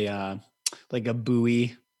like a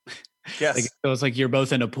buoy. Yes. Like, so it's like you're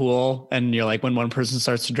both in a pool, and you're like, when one person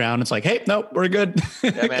starts to drown, it's like, hey, nope, we're good.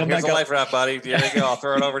 Yeah, man, here's a life raft, buddy. Here you go. I'll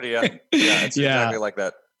throw it over to you. Yeah, it's exactly like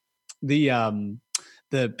that.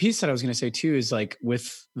 The piece that I was going to say too is like,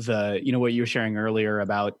 with the, what you were sharing earlier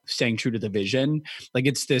about staying true to the vision, like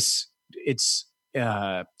it's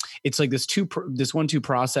like this 1-2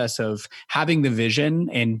 process of having the vision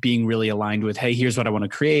and being really aligned with, hey, here's what I want to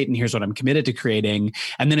create and here's what I'm committed to creating.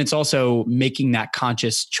 And then it's also making that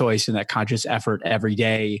conscious choice and that conscious effort every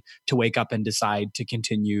day to wake up and decide to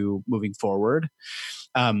continue moving forward.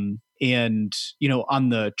 And, on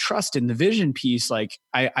the trust and the vision piece, like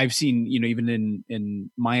I've seen, even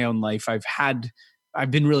in my own life, I've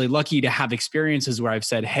been really lucky to have experiences where I've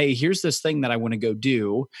said, hey, here's this thing that I want to go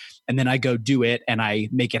do. And then I go do it and I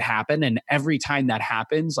make it happen. And every time that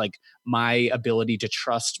happens, like, my ability to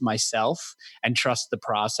trust myself and trust the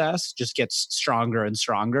process just gets stronger and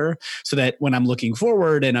stronger, so that when I'm looking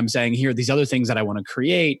forward and I'm saying, here are these other things that I want to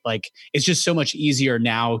create, like, it's just so much easier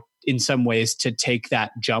now in some ways to take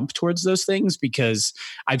that jump towards those things, because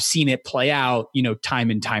I've seen it play out, time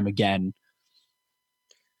and time again.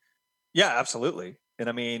 Yeah, absolutely. And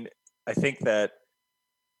I mean, I think that,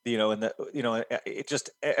 it just,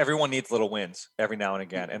 everyone needs little wins every now and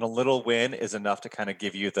again. And a little win is enough to kind of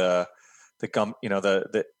give you the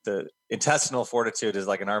intestinal fortitude, is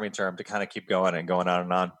like an army term, to kind of keep going and going on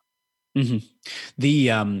and on.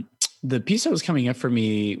 Mm-hmm. The piece that was coming up for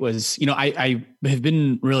me was, I have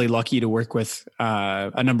been really lucky to work with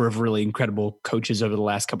a number of really incredible coaches over the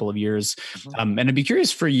last couple of years. And I'd be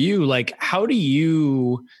curious for you, like, how do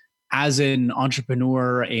you, as an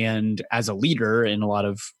entrepreneur and as a leader in a lot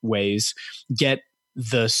of ways, get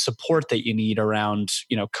the support that you need around,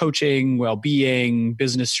 coaching, well-being,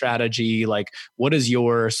 business strategy? Like, what does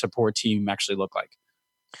your support team actually look like?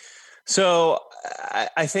 So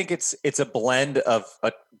I think it's a blend of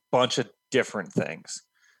a bunch of different things.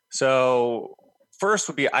 So first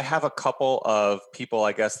would be, I have a couple of people,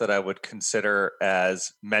 I guess, that I would consider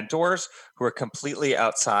as mentors, who are completely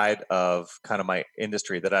outside of kind of my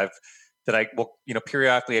industry, that I've that I will,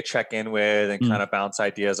 periodically I check in with and kind of bounce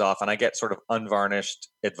ideas off, and I get sort of unvarnished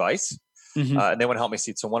advice. And they want to help me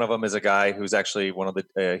see. So one of them is a guy who's actually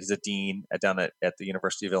he's a dean down at the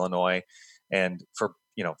University of Illinois. And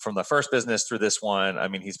from the first business through this one, I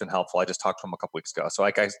mean, he's been helpful. I just talked to him a couple weeks ago. So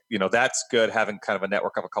that's good, having kind of a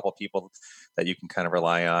network of a couple of people that you can kind of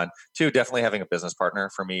rely on. Two, definitely having a business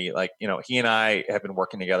partner for me. Like, he and I have been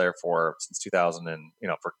working together since 2000 and,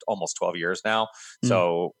 for almost 12 years now.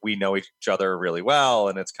 So we know each other really well.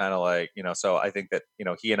 And it's kind of like, so I think that,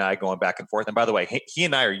 he and I going back and forth. And by the way, he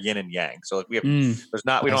and I are yin and yang. So like we don't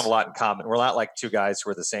have a lot in common. We're not like two guys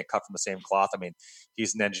who are cut from the same cloth. I mean,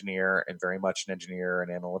 he's an engineer and very much an engineer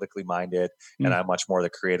and analytically minded, and I'm much more the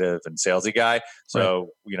creative and salesy guy. So,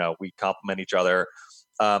 we complement each other.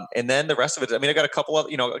 And then the rest of it, I mean, I got a couple of,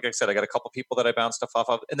 like I said, I got a couple of people that I bounce stuff off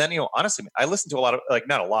of. And then, honestly, I listen to a lot of, like,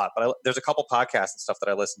 not a lot, but there's a couple podcasts and stuff that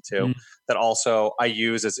I listen to that also I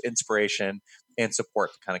use as inspiration and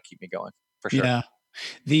support to kind of keep me going, for sure. Yeah.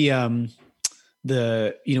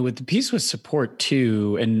 With the piece with support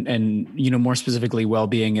too, and more specifically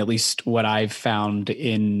well-being, at least what I've found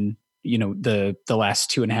in the last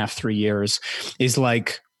 2.5, 3 years, is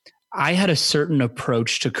like I had a certain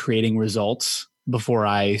approach to creating results before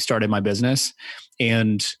I started my business,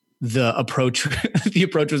 and the approach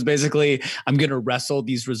was basically, I'm going to wrestle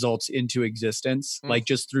these results into existence, like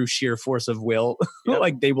just through sheer force of will.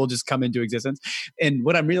 Like they will just come into existence. And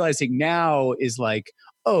what I'm realizing now is like,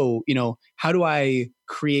 how do I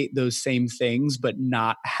create those same things, but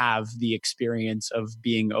not have the experience of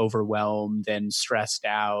being overwhelmed and stressed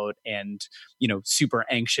out and, super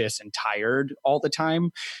anxious and tired all the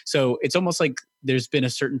time? So it's almost like there's been a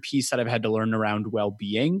certain piece that I've had to learn around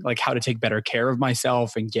well-being, like how to take better care of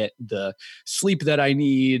myself and get the sleep that I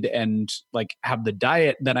need and like have the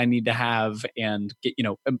diet that I need to have and get,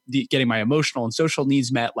 getting my emotional and social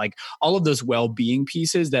needs met, like all of those well-being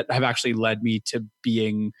pieces that have actually led me to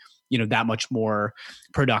being that much more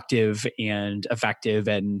productive and effective.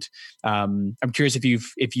 And I'm curious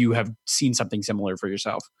if you have seen something similar for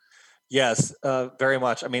yourself. Yes, very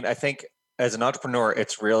much. I mean, I think as an entrepreneur,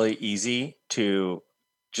 it's really easy to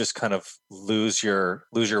just kind of lose your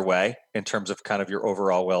way in terms of kind of your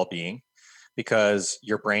overall well-being, because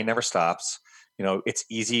your brain never stops. It's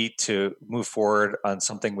easy to move forward on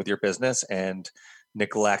something with your business and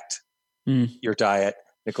neglect your diet,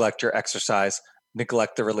 neglect your exercise,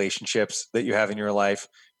 neglect the relationships that you have in your life,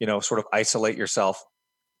 sort of isolate yourself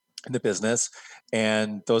in the business.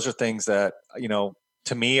 And those are things that,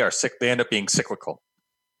 to me are they end up being cyclical.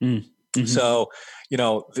 So,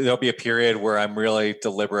 there'll be a period where I'm really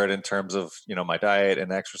deliberate in terms of, my diet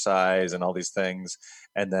and exercise and all these things.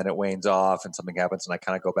 And then it wanes off and something happens and I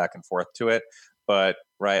kind of go back and forth to it. But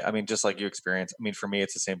right. I mean, just like you experience, I mean, for me,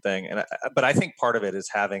 it's the same thing. But I think part of it is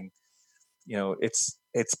having,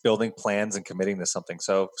 it's building plans and committing to something.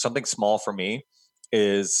 So something small for me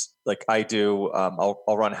is like I do, I'll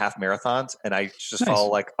run half marathons, and I just follow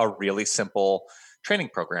like a really simple training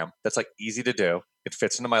program that's like easy to do. It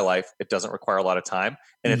fits into my life. It doesn't require a lot of time,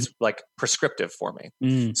 and it's like prescriptive for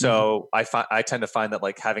me. So I tend to find that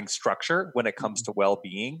like having structure when it comes to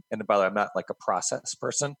well-being, and by the way, I'm not like a process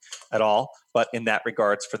person at all, but in that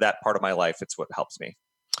regards, for that part of my life, it's what helps me.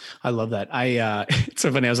 I love that. It's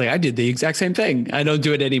so funny. I was like, I did the exact same thing. I don't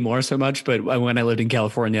do it anymore so much, but when I lived in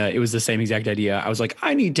California, it was the same exact idea. I was like,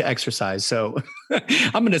 I need to exercise. So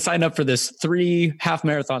I'm going to sign up for this 3 half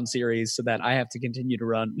marathon series so that I have to continue to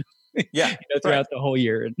run throughout the whole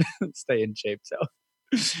year and stay in shape. So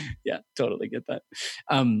yeah, totally get that.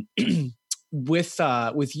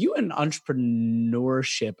 With you and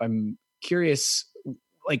entrepreneurship, I'm curious,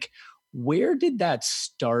 like, where did that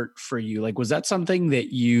start for you? Like, was that something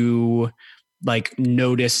that you like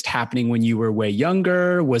noticed happening when you were way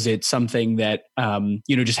younger? Was it something that,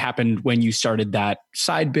 just happened when you started that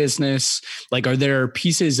side business? Like, are there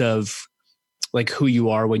pieces of like who you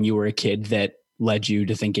are when you were a kid that led you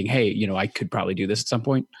to thinking, hey, I could probably do this at some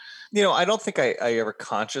point? I don't think I ever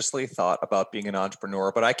consciously thought about being an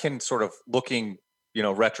entrepreneur, but I can sort of looking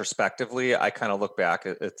retrospectively, I kind of look back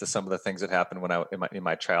at some of the things that happened when in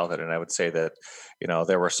my childhood, and I would say that,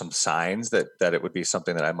 there were some signs that it would be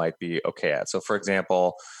something that I might be okay at. So, for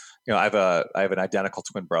example, I have an identical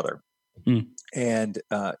twin brother, and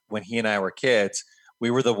when he and I were kids, we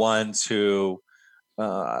were the ones who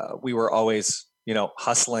we were always,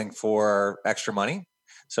 hustling for extra money.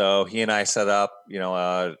 So he and I set up,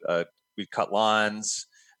 we'd cut lawns.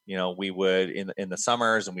 We would in the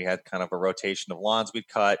summers, and we had kind of a rotation of lawns we'd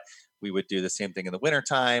cut. We would do the same thing in the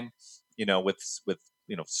wintertime, with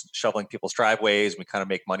shoveling people's driveways. We kind of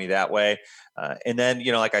make money that way. And then,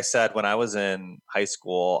 like I said, when I was in high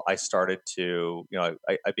school, I started to,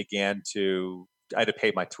 I had to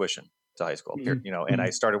pay my tuition to high school, and I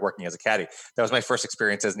started working as a caddy. That was my first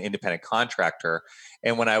experience as an independent contractor.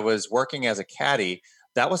 And when I was working as a caddy,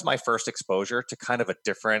 that was my first exposure to kind of a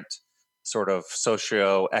different sort of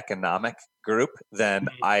socioeconomic group than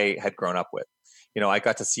I had grown up with. I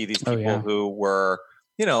got to see these people who were,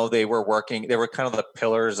 they were working, they were kind of the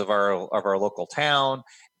pillars of our local town,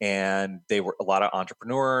 and they were a lot of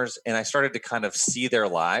entrepreneurs. And I started to kind of see their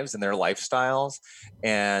lives and their lifestyles.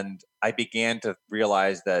 And I began to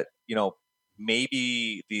realize that,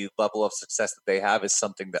 maybe the level of success that they have is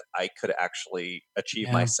something that I could actually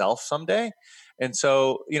achieve myself someday. And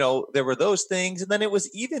so, there were those things. And then it was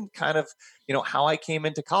even kind of, how I came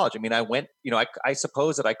into college. I mean, I went, I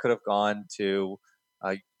suppose that I could have gone to,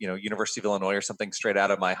 University of Illinois or something straight out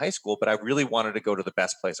of my high school, but I really wanted to go to the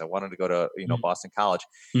best place. I wanted to go to, Boston College.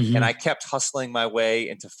 And I kept hustling my way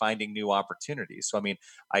into finding new opportunities. So, I mean,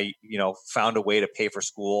 I, found a way to pay for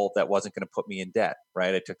school that wasn't going to put me in debt,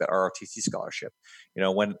 right? I took that ROTC scholarship.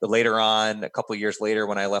 When later on, a couple of years later,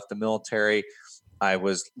 when I left the military, I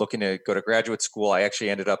was looking to go to graduate school. I actually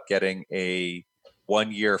ended up getting a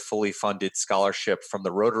 1-year fully funded scholarship from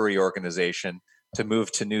the Rotary organization to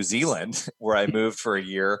move to New Zealand, where I moved for a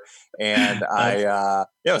year. And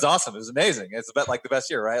it was awesome. It was amazing. It's about like the best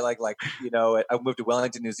year, right? I moved to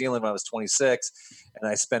Wellington, New Zealand when I was 26,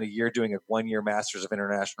 and I spent a year doing a 1-year Master's of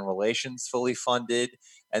International Relations, fully funded.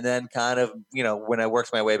 And then kind of, when I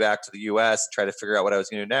worked my way back to the US, tried to figure out what I was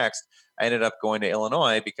going to do next, I ended up going to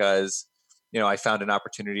Illinois because, I found an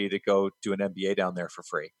opportunity to go do an MBA down there for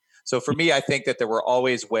free. So for me, I think that there were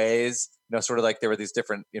always ways, sort of like there were these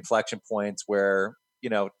different inflection points where,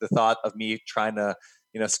 the thought of me trying to,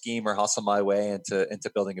 scheme or hustle my way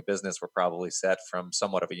into building a business were probably set from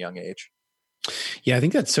somewhat of a young age. Yeah, I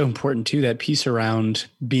think that's so important too, that piece around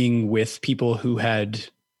being with people who had,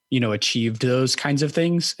 achieved those kinds of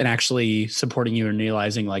things and actually supporting you and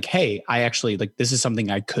realizing like, hey, I actually this is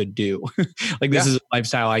something I could do. This is a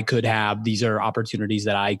lifestyle I could have. These are opportunities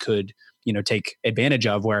that I could, take advantage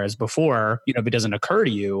of. Whereas before, if it doesn't occur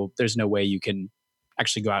to you, there's no way you can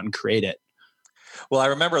actually go out and create it. Well, I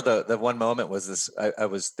remember the one moment was this, I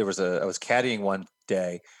was caddying one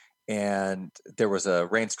day and there was a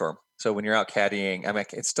rainstorm. So when you're out caddying, I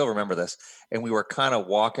can still remember this. And we were kind of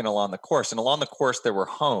walking along the course, and along the course, there were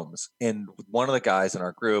homes. And one of the guys in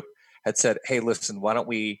our group had said, hey, listen, why don't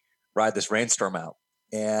we ride this rainstorm out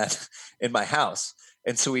and in my house?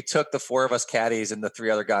 And so we took the 4 of us caddies and the 3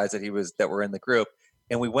 other guys that were in the group,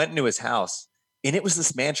 and we went into his house. And it was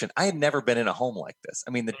this mansion. I had never been in a home like this. I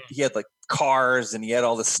mean, he had like cars and he had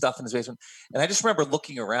all this stuff in his basement. And I just remember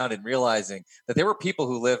looking around and realizing that there were people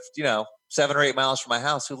who lived, 7 or 8 miles from my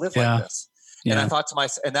house who lived like this. Yeah. And I thought to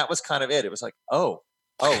myself, and that was kind of it. It was like,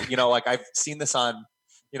 like I've seen this on,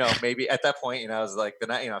 maybe at that point, I was like,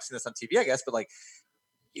 I've seen this on TV, I guess, but like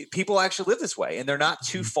people actually live this way and they're not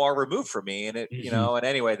too far removed from me. And it, and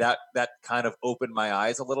anyway, that kind of opened my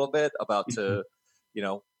eyes a little bit about to,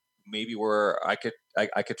 maybe where I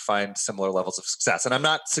could find similar levels of success. And I'm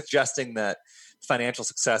not suggesting that financial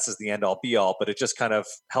success is the end all be all, but it just kind of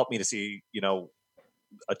helped me to see,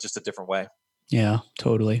 just a different way. Yeah,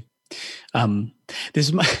 totally.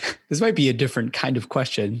 This might be a different kind of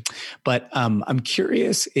question, but I'm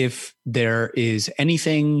curious if there is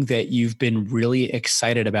anything that you've been really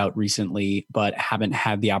excited about recently, but haven't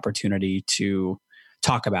had the opportunity to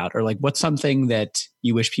talk about, or like what's something that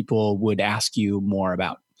you wish people would ask you more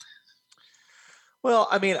about? Well,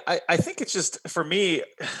 I mean, I think it's just, for me,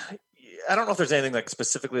 I don't know if there's anything like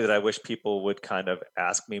specifically that I wish people would kind of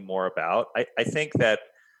ask me more about. I think that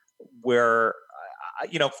I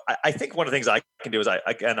think one of the things I can do is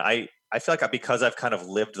I feel like because I've kind of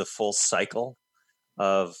lived the full cycle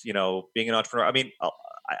of, being an entrepreneur. I mean,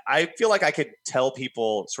 I feel like I could tell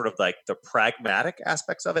people sort of like the pragmatic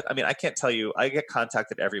aspects of it. I mean, I can't tell you, I get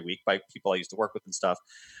contacted every week by people I used to work with and stuff.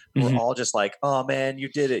 We're all just like, oh man, you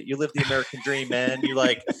did it. You lived the American dream, man. You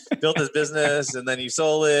like built this business and then you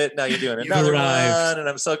sold it. Now you're doing another one and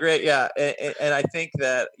I'm so great. Yeah. And I think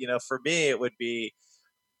that, for me, it would be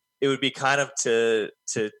kind of to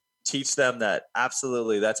teach them that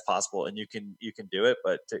absolutely that's possible and you can do it,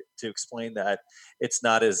 but to explain that it's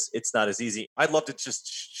not as easy. I'd love to just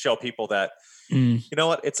show people that, you know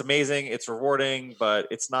what, it's amazing, it's rewarding, but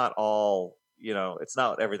it's not all, it's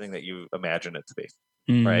not everything that you imagine it to be.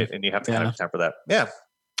 Right. And you have to kind of temper that. Yeah.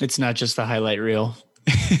 It's not just the highlight reel.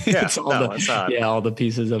 Yeah, it's not. Yeah, all the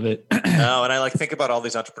pieces of it. No, and I think about all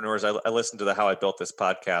these entrepreneurs. I listen to the How I Built This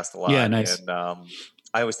podcast a lot. Yeah, nice. And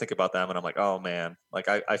I always think about them and I'm like, oh man, like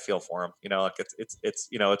I feel for them, like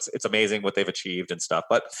it's amazing what they've achieved and stuff,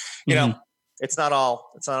 but Mhm. it's not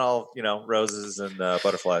all, roses and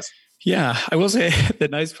butterflies. Yeah, I will say the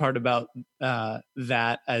nice part about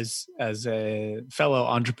that as a fellow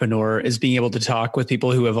entrepreneur is being able to talk with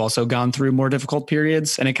people who have also gone through more difficult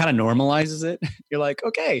periods, and it kind of normalizes it. You're like,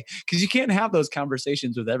 okay, because you can't have those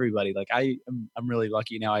conversations with everybody. Like I'm really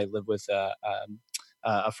lucky now. I live with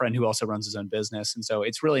a friend who also runs his own business, and so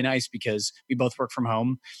it's really nice because we both work from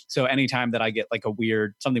home. So anytime that I get like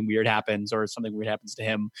something weird happens or something weird happens to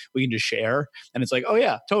him, we can just share, and it's like, oh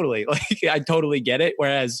yeah, totally. Like I totally get it.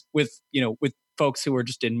 Whereas with folks who are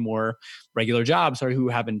just in more regular jobs or who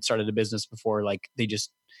haven't started a business before, like it's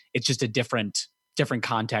just a different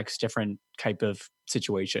context, different type of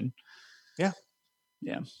situation. Yeah.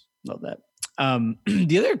 Yeah. Love that.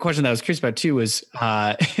 The other question that I was curious about too was,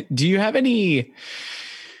 do you have any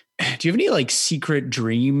like secret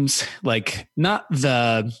dreams? Like not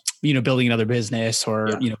the, building another business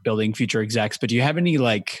or, building future execs, but do you have any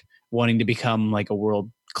like wanting to become like a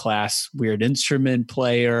world-class weird instrument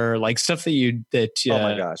player, like stuff that oh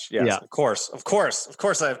my gosh. Yes. Yeah. Of course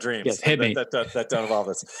I have dreams. Yes, hit me. That don't involve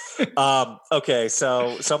this. Okay.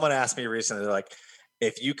 So someone asked me recently, they're like,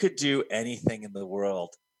 if you could do anything in the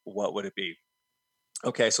world, what would it be?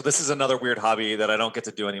 Okay, so this is another weird hobby that I don't get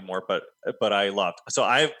to do anymore, but I loved. So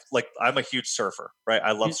I'm a huge surfer, right?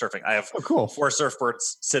 I love surfing. I have 4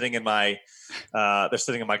 surfboards sitting in my they're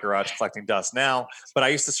sitting in my garage collecting dust now. But I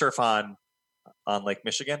used to surf on Lake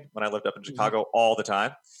Michigan when I lived up in Chicago all the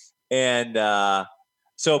time, and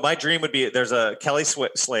so my dream would be, there's a Kelly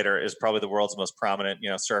Slater is probably the world's most prominent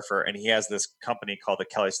surfer, and he has this company called the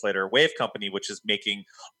Kelly Slater Wave Company, which is making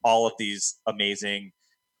all of these amazing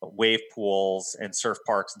wave pools and surf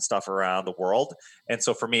parks and stuff around the world. And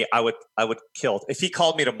so for me, I would kill if he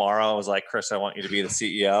called me tomorrow. I was like, Chris, I want you to be the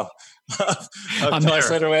CEO of Kelly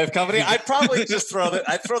Slater Wave Company. I'd probably just throw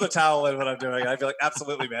the towel in what I'm doing. I'd be like,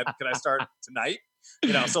 absolutely, man. Can I start tonight?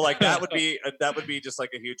 So like that would be just like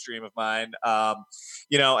a huge dream of mine.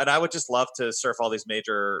 And I would just love to surf all these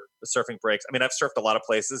major surfing breaks. I mean, I've surfed a lot of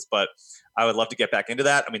places, but I would love to get back into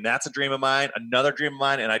that. I mean, that's a dream of mine. Another dream of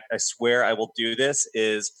mine, and I swear I will do this,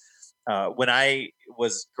 is when I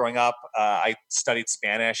was growing up, I studied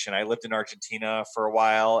Spanish and I lived in Argentina for a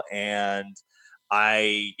while, and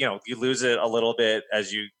you lose it a little bit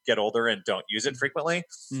as you get older and don't use it frequently.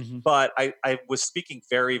 Mm-hmm. But I was speaking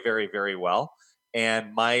very, very, very well.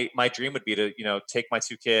 And my dream would be to, take my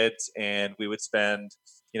 2 kids and we would spend,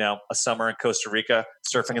 a summer in Costa Rica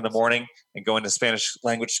surfing in the morning and going to Spanish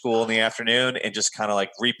language school in the afternoon and just kind of like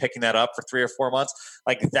repicking that up for 3 or 4 months.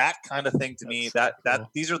 Like that kind of thing to me, that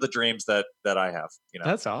these are the dreams that I have,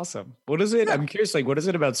 That's awesome. What is it? Yeah. I'm curious, like, what is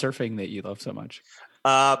it about surfing that you love so much?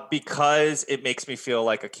 Because it makes me feel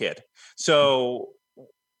like a kid. So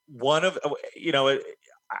one of,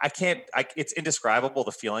 it's indescribable,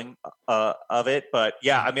 the feeling of it. But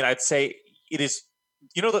yeah, I mean, I'd say it is,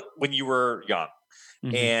 that when you were young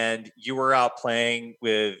and you were out playing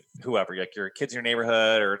with whoever, like your kids in your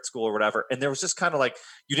neighborhood or at school or whatever. And there was just kind of like,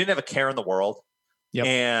 you didn't have a care in the world. Yep.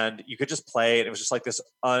 And you could just play it. It was just like this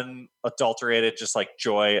unadulterated, just like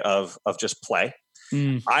joy of just play.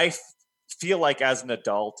 I feel like as an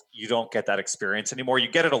adult, you don't get that experience anymore. You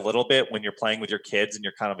get it a little bit when you're playing with your kids and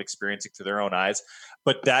you're kind of experiencing through their own eyes,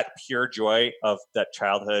 but that pure joy of that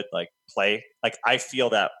childhood, like play, like I feel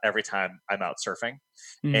that every time I'm out surfing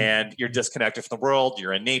and you're disconnected from the world,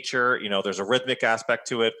 you're in nature, there's a rhythmic aspect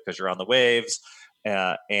to it because you're on the waves,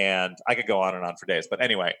 and I could go on and on for days, but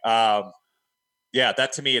anyway, yeah,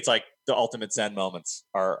 that to me, it's like the ultimate Zen moments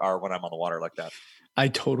are when I'm on the water like that. I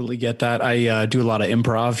totally get that. I do a lot of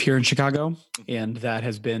improv here in Chicago, and that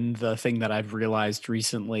has been the thing that I've realized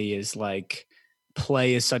recently is like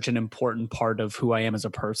play is such an important part of who I am as a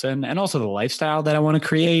person and also the lifestyle that I want to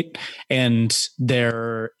create. And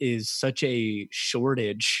there is such a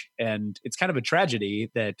shortage, and it's kind of a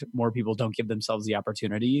tragedy that more people don't give themselves the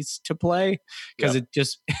opportunities to play because it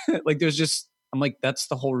just like there's just, I'm like, that's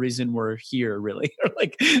the whole reason we're here, really.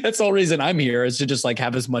 Like, that's the whole reason I'm here is to just like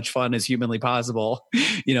have as much fun as humanly possible,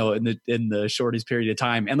 in the shortest period of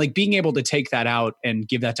time. And like being able to take that out and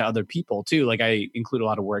give that to other people too. Like I include a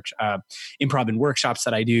lot of improv and workshops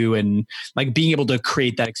that I do, and like being able to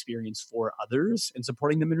create that experience for others and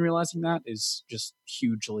supporting them in realizing that is just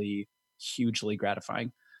hugely, hugely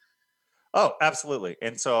gratifying. Oh, absolutely.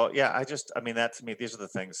 And so, yeah, that to me, these are the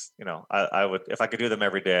things, I would, if I could do them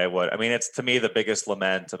every day, I would. I mean, it's to me, the biggest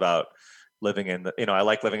lament about living in I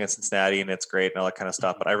like living in Cincinnati and it's great and all that kind of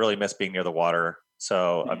stuff, but I really miss being near the water.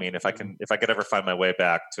 So, I mean, if I could ever find my way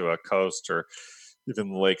back to a coast or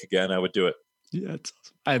even the lake again, I would do it. Yeah, it's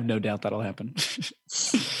awesome. I have no doubt that'll happen.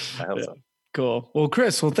 I hope so. Cool. Well,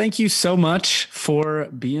 Chris, thank you so much for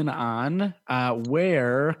being on.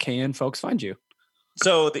 Where can folks find you?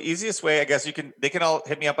 So the easiest way, I guess they can all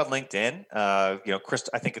hit me up on LinkedIn. Chris,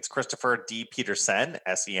 I think it's Christopher D. Petersen,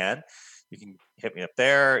 SEN. You can hit me up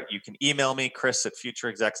there. You can email me,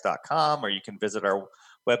 chris@futureexecs.com, or you can visit our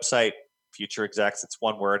website, Future Execs. It's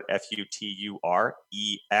one word,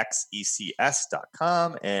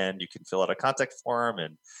 FUTUREXECS.com. And you can fill out a contact form,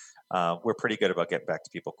 and we're pretty good about getting back to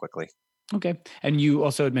people quickly. Okay. And you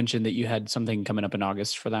also had mentioned that you had something coming up in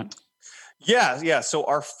August for that. Yeah. So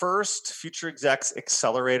our first Future Execs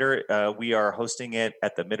Accelerator, we are hosting it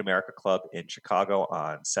at the Mid-America Club in Chicago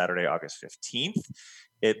on Saturday, August 15th.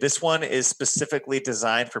 This one is specifically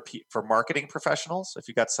designed for marketing professionals. If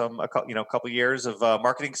you've got a couple years of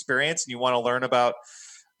marketing experience and you want to learn about,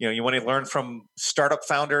 you want to learn from startup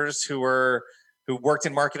founders who worked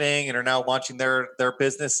in marketing and are now launching their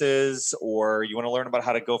businesses, or you want to learn about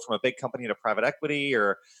how to go from a big company to private equity,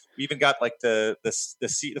 or we even got like the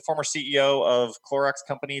former CEO of Clorox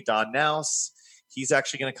company, Don Naus. He's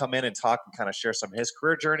actually going to come in and talk and kind of share some of his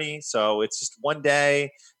career journey. So it's just one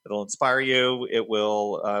day. It'll inspire you. It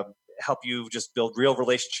will help you just build real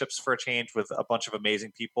relationships for a change with a bunch of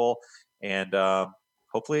amazing people. And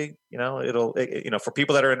hopefully, for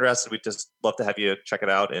people that are interested, we'd just love to have you check it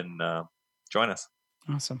out and join us.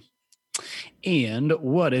 Awesome. And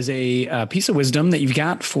what is a piece of wisdom that you've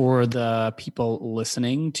got for the people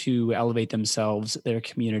listening to elevate themselves, their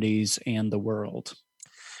communities, and the world?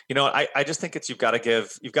 I just think you've got to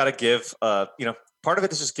give, part of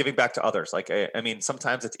it is just giving back to others. Like, I mean,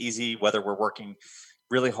 sometimes it's easy, whether we're working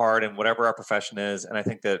really hard in whatever our profession is. And I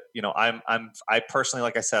think that, I personally,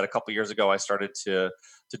 like I said, a couple of years ago, I started to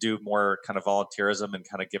do more kind of volunteerism and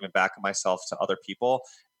kind of giving back of myself to other people.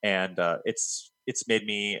 And it's made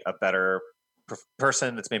me a better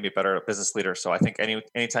person. It's made me a better business leader. So I think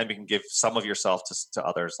anytime you can give some of yourself to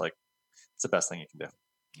others, like, it's the best thing you can do.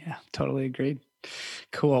 Yeah, totally agreed.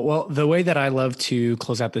 Cool. Well, the way that I love to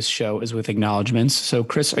close out this show is with acknowledgments. So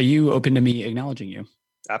Chris, are you open to me acknowledging you?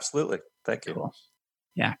 Absolutely. Thank you. Cool.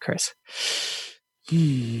 Yeah, Chris.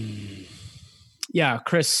 Yeah,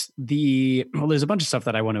 Chris, there's a bunch of stuff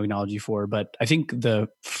that I want to acknowledge you for, but I think the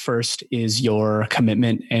first is your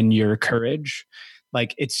commitment and your courage.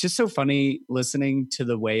 Like, it's just so funny listening to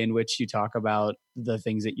the way in which you talk about the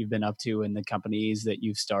things that you've been up to and the companies that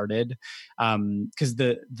you've started. Because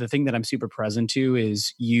the thing that I'm super present to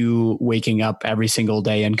is you waking up every single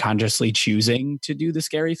day and consciously choosing to do the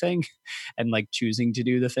scary thing and like choosing to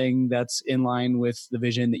do the thing that's in line with the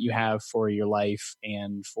vision that you have for your life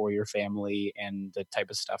and for your family and the type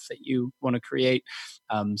of stuff that you want to create.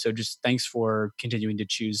 So just thanks for continuing to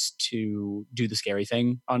choose to do the scary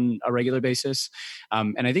thing on a regular basis.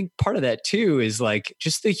 And I think part of that too is like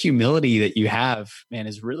just the humility that you have, man,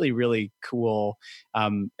 is really, really cool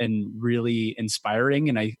and really inspiring.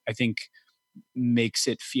 And I think makes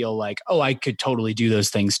it feel like, oh, I could totally do those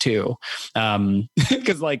things too.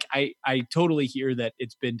 Because like I totally hear that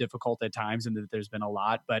it's been difficult at times and that there's been a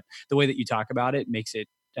lot, but the way that you talk about it makes it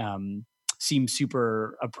seem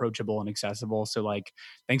super approachable and accessible. So like,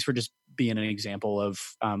 thanks for just being an example of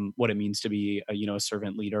what it means to be a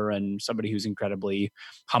servant leader and somebody who's incredibly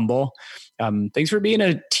humble. Thanks for being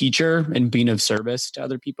a teacher and being of service to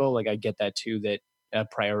other people. Like I get that too, that a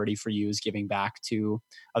priority for you is giving back to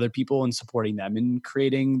other people and supporting them in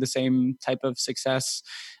creating the same type of success,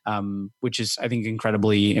 which is, I think,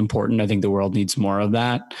 incredibly important. I think the world needs more of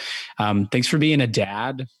that. Thanks for being a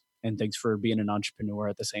dad. And thanks for being an entrepreneur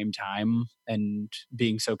at the same time and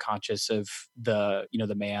being so conscious of the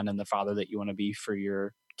man and the father that you want to be for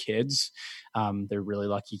your kids. They're really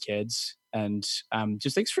lucky kids. And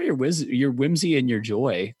just thanks for your whimsy and your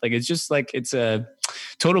joy. Like, it's just like, it's a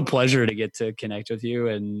total pleasure to get to connect with you.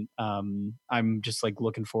 And I'm just like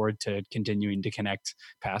looking forward to continuing to connect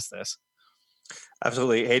past this.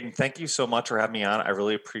 Absolutely. Hayden, thank you so much for having me on. I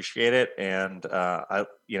really appreciate it. And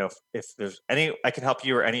if there's any, I can help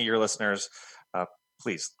you or any of your listeners,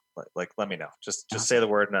 please let me know. Just awesome. Say the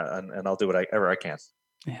word and I'll do whatever I can.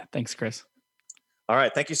 Yeah. Thanks, Chris. All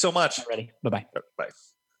right. Thank you so much. Ready. Bye-bye. Bye.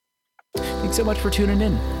 Thanks so much for tuning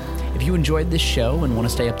in. If you enjoyed this show and want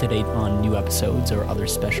to stay up to date on new episodes or other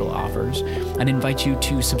special offers, I'd invite you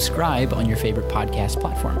to subscribe on your favorite podcast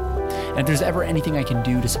platform. And if there's ever anything I can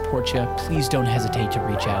do to support you, please don't hesitate to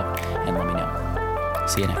reach out and let me know.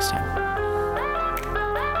 See you next time.